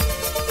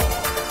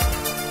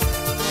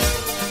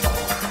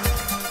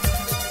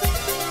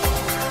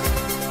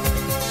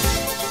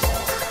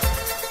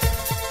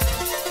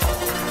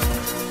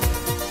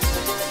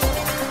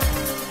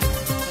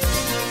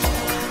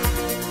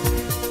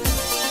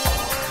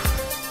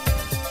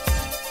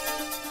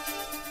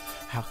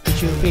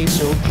 You be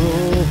so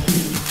cruel,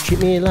 treat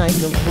me like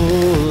a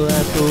fool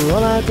after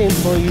all I did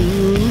for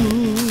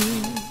you.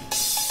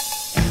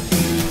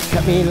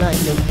 Cut me like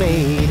a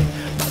bait,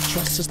 my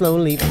trust is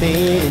slowly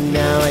fading.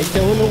 Now I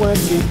don't know what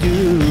to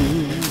do.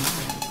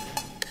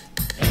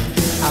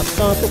 I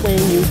thought that when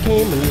you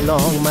came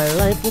along, my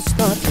life would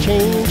start to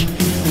change.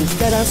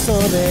 Instead I saw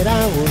that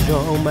I was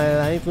wrong, my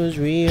life was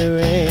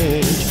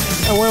rearranged.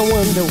 Now I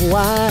wonder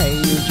why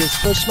you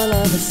just pushed my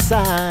love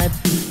aside.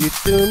 You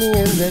threw me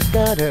in the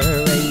gutter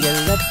and you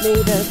left me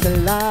there to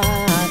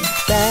lie.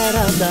 Bad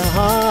of the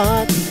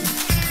heart,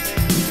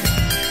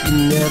 you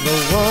never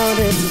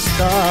wanted to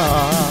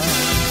start.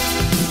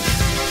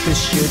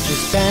 'Cause you're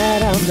just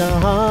bad of the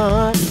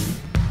heart.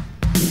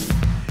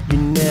 You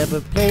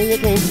never play your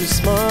game too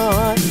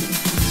smart.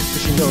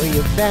 'Cause you know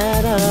you're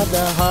bad of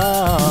the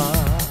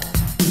heart.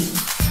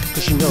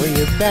 'Cause you know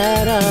you're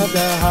bad of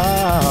the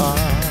heart.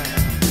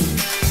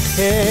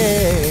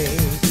 Hey,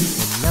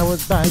 when I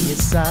was by your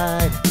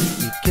side,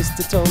 you kissed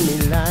and told me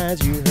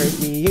lies. You hurt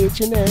me each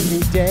and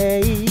every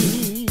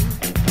day.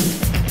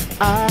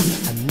 I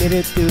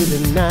admitted through the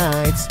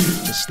nights,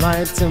 just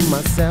lied to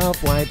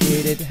myself. Why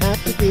did it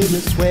have to be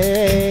this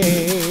way?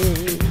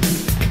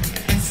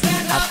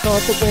 I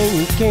thought that when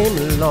you came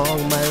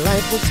along, my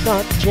life would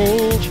start to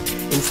change.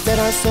 Instead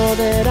I saw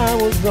that I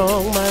was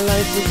wrong, my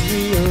life was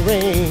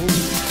rearranged.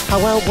 How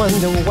I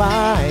wonder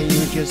why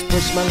you just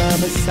pushed my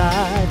love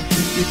aside.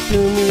 You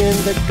threw me in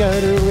the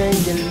gutter and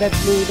you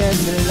left me there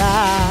to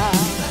lie.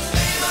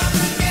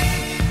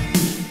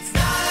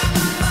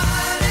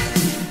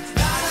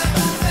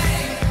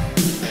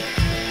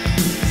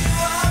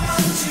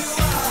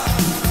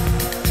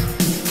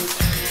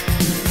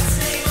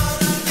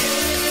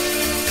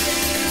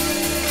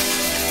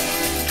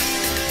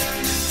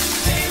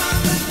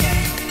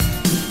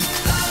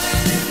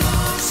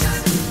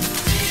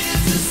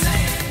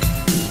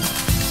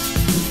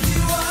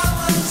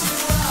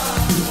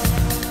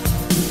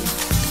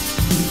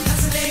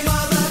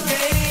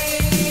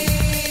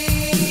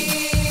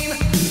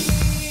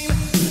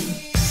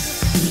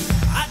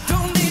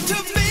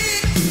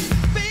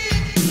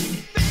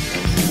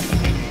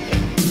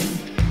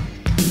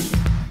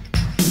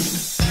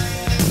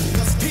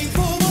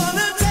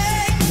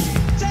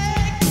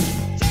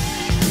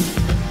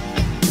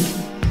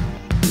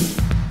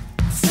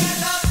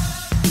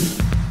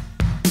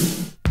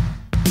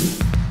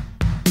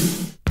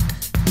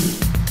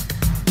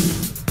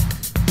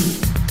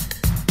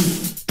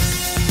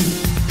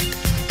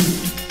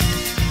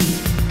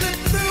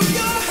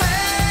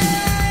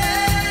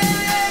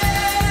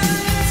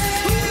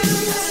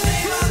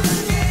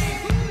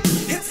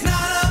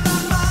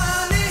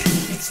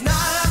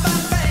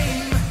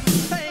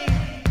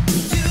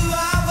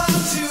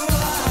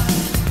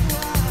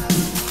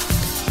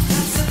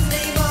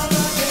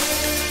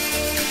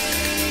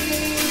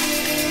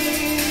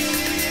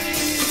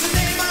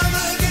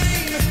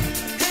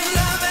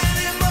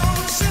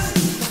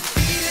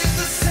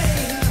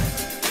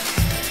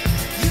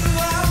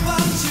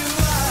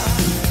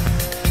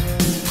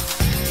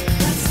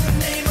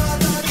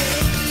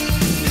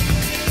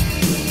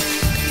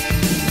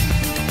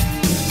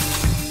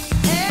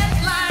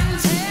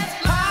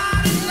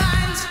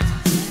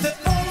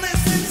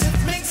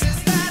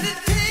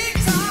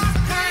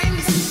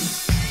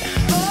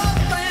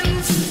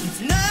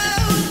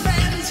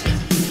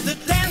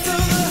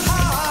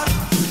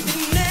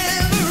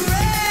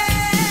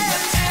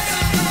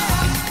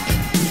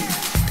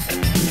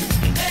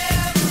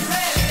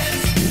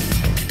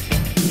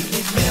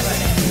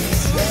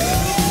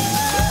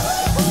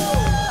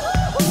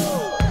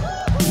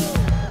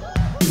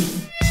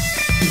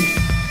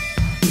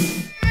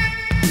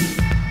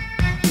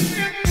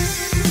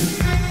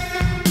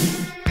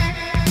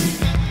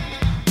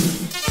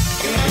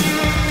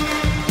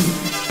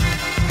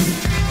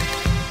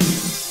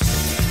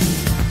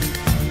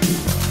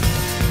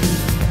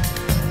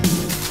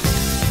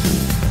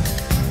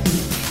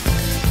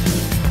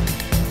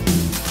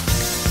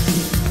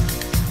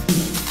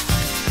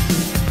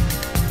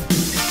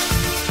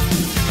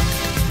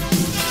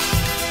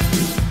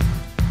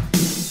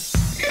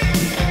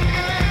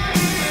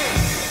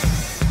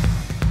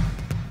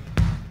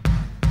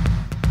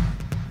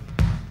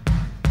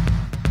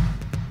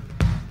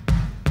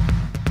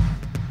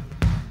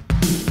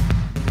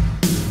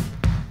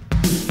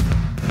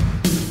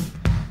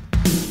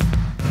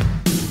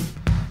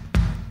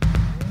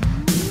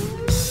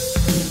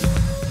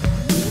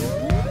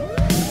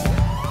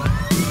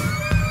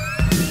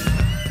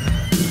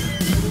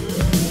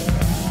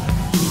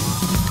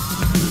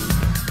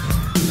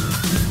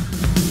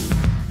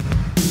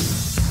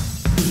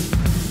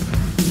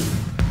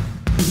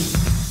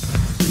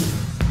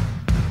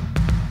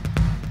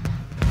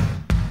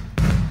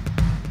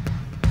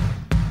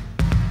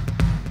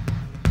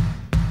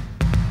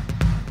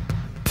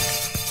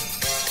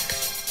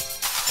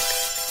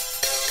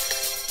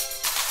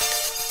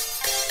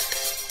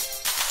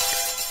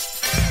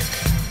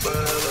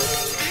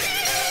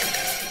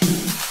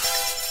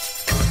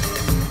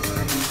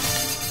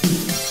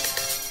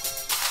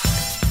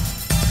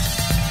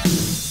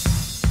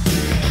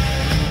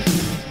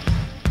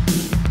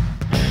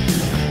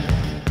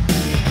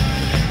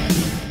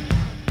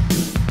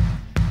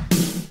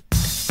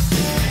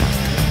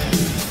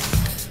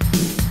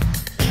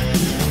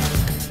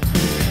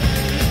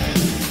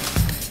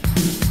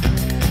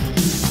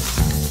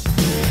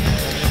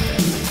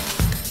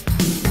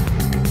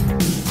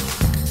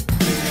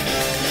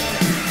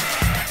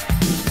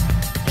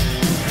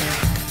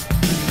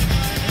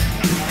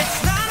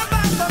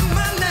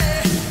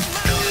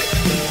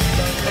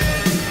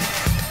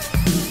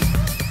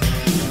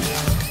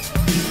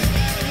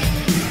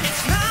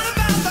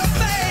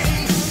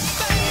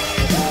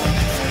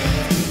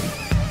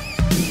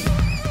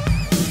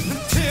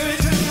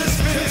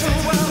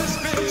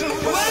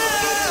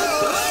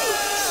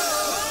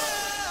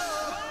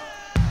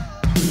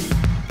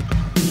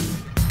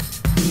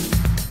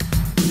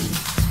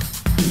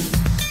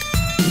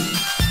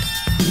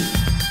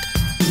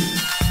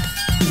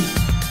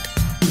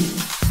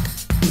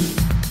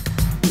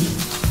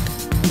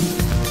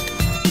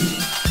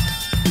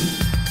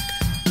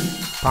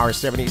 Power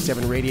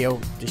 77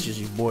 Radio. This is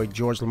your boy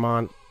George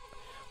Lamond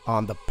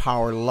on the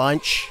Power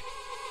Lunch.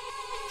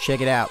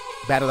 Check it out.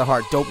 Battle of the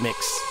Heart Dope Mix.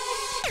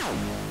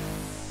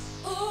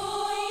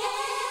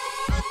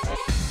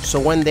 So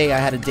one day I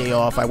had a day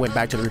off. I went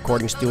back to the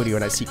recording studio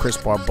and I see Chris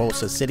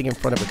Barbosa sitting in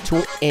front of a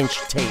 2-inch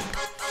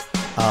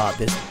tape.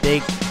 This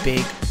big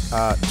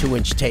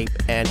 2-inch tape.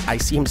 And I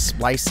see him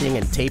splicing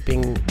and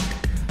taping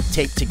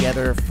tape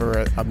together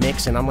for a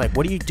mix. And I'm like,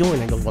 what are you doing?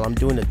 He goes, well, I'm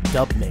doing a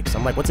dub mix.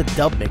 I'm like, what's a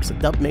dub mix? A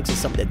dub mix is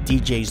something that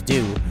DJs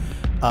do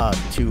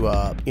to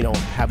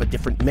have a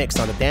different mix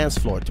on the dance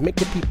floor to make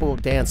the people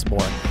dance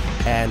more.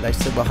 And I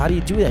said, well, how do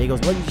you do that? He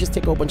goes, well, you just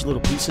take a whole bunch of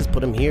little pieces,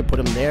 put them here,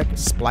 put them there,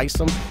 splice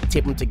them,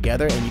 tape them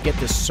together, and you get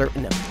this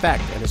certain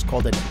effect, and it's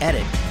called an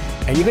edit.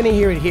 And you're gonna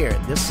hear it here.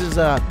 This is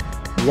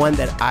one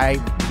that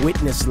I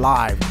witnessed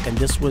live, and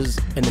this was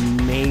an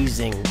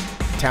amazing,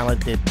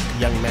 talented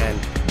young man.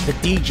 The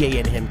DJ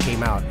in him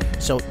came out.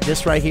 So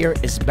this right here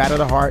is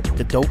Battle of the Heart,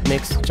 the dope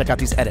mix. Check out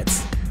these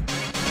edits.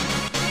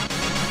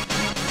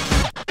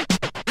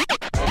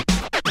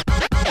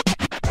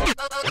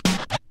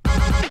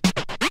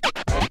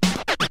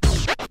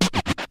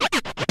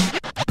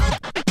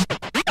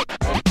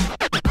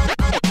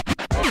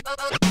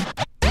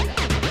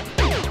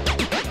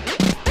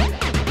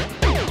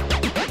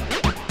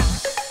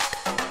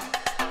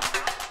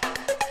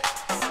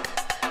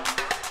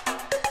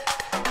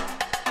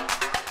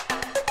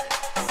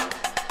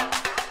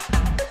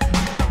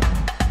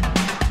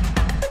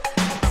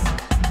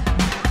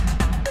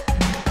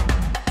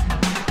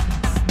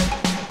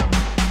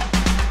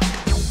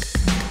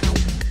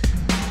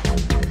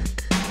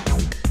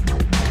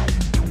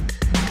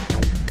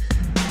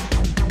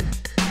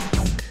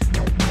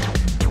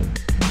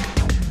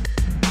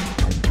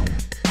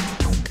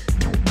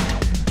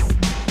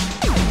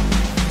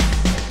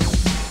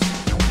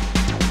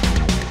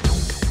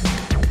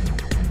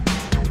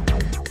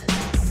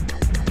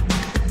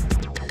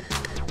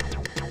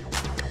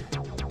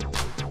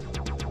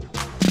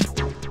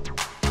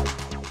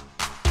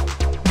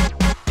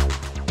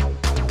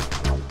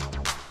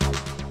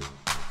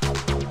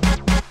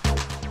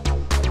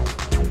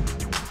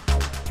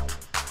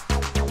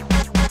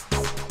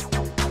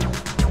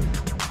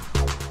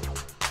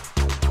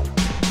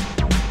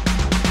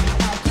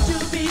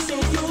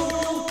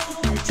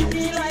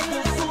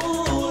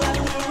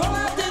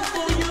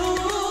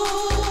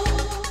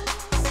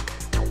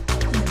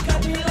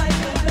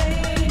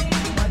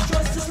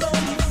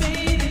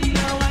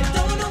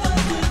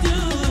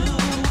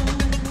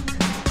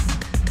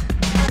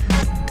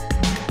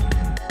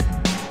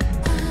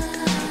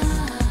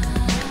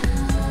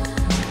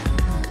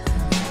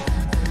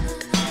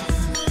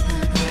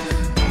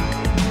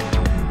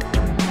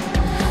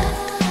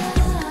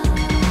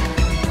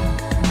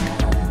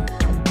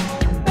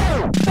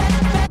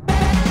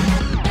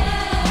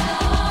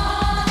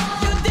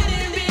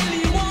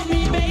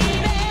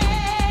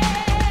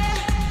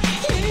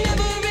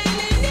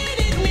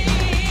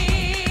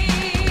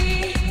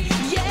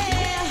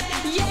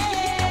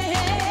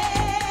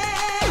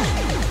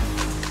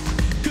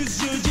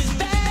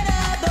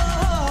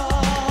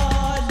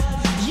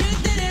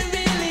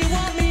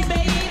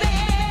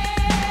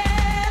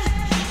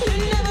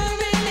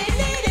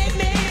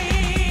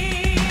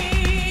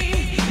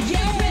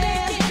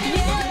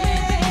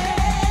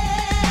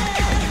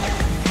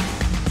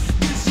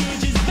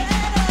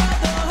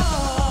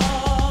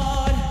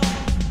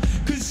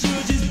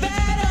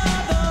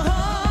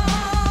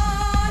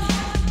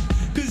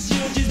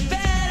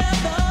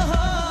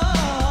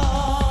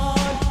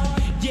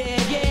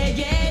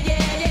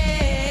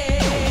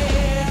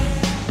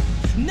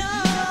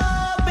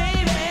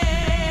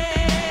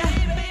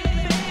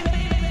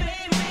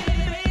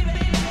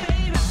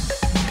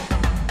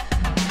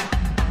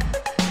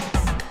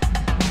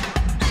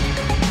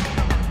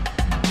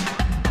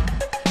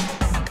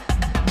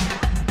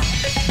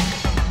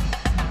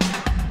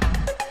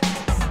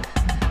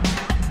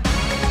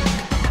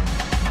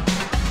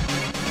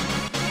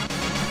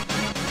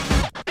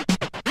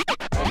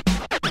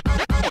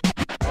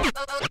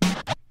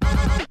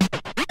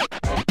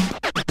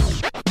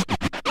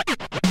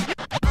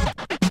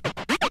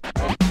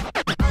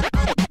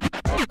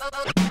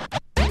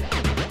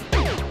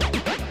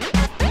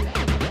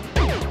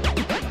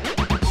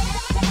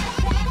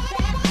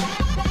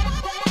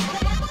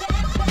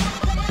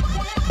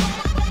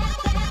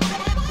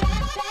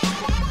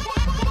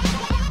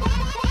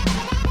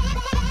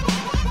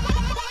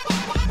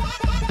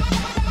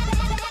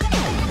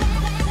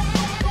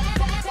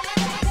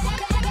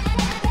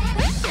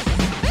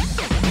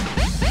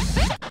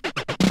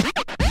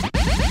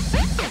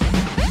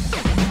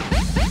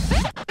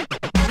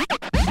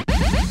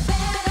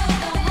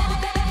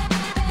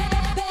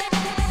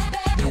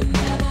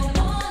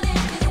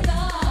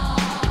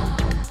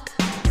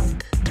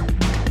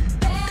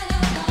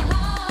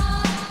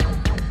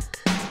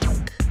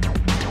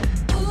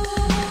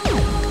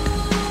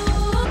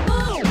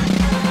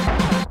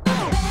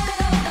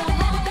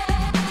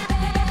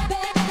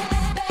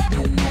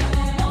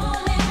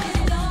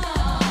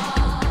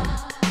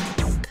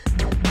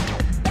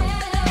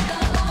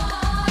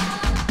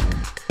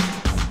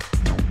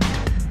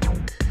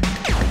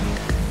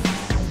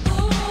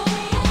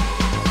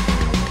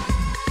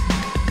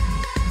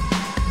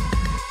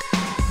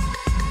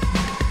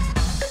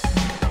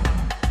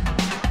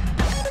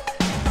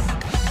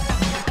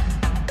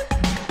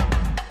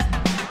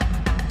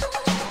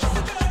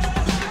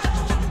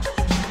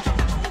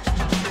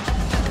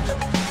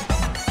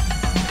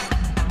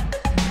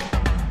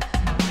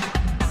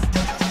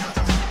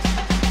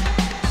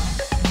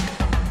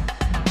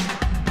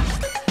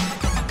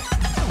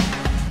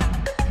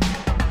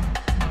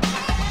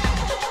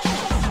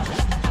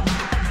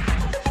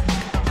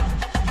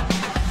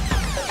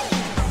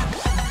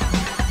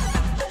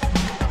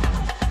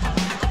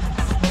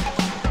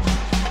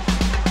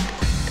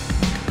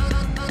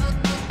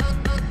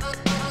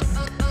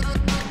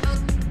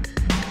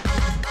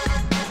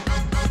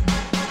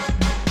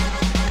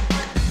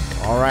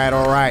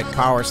 right,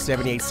 Power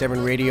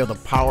 78.7 Radio, the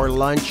Power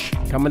Lunch.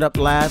 Coming up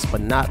last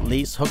but not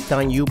least, Hooked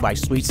on You by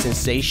Sweet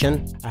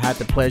Sensation. I had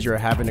the pleasure of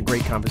having a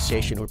great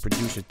conversation with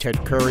producer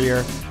Ted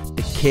Courier.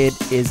 The kid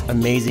is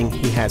amazing.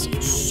 He has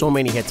so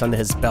many hits under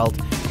his belt.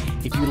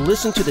 If you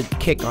listen to the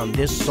kick on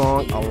this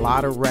song, a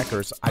lot of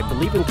records, I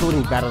believe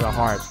including Battle of the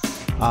Heart,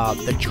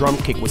 the drum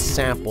kick was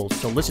sampled.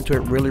 So listen to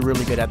it really,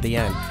 really good at the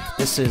end.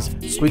 This is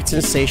Sweet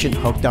Sensation,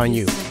 Hooked on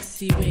You.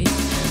 Sexy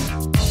ways.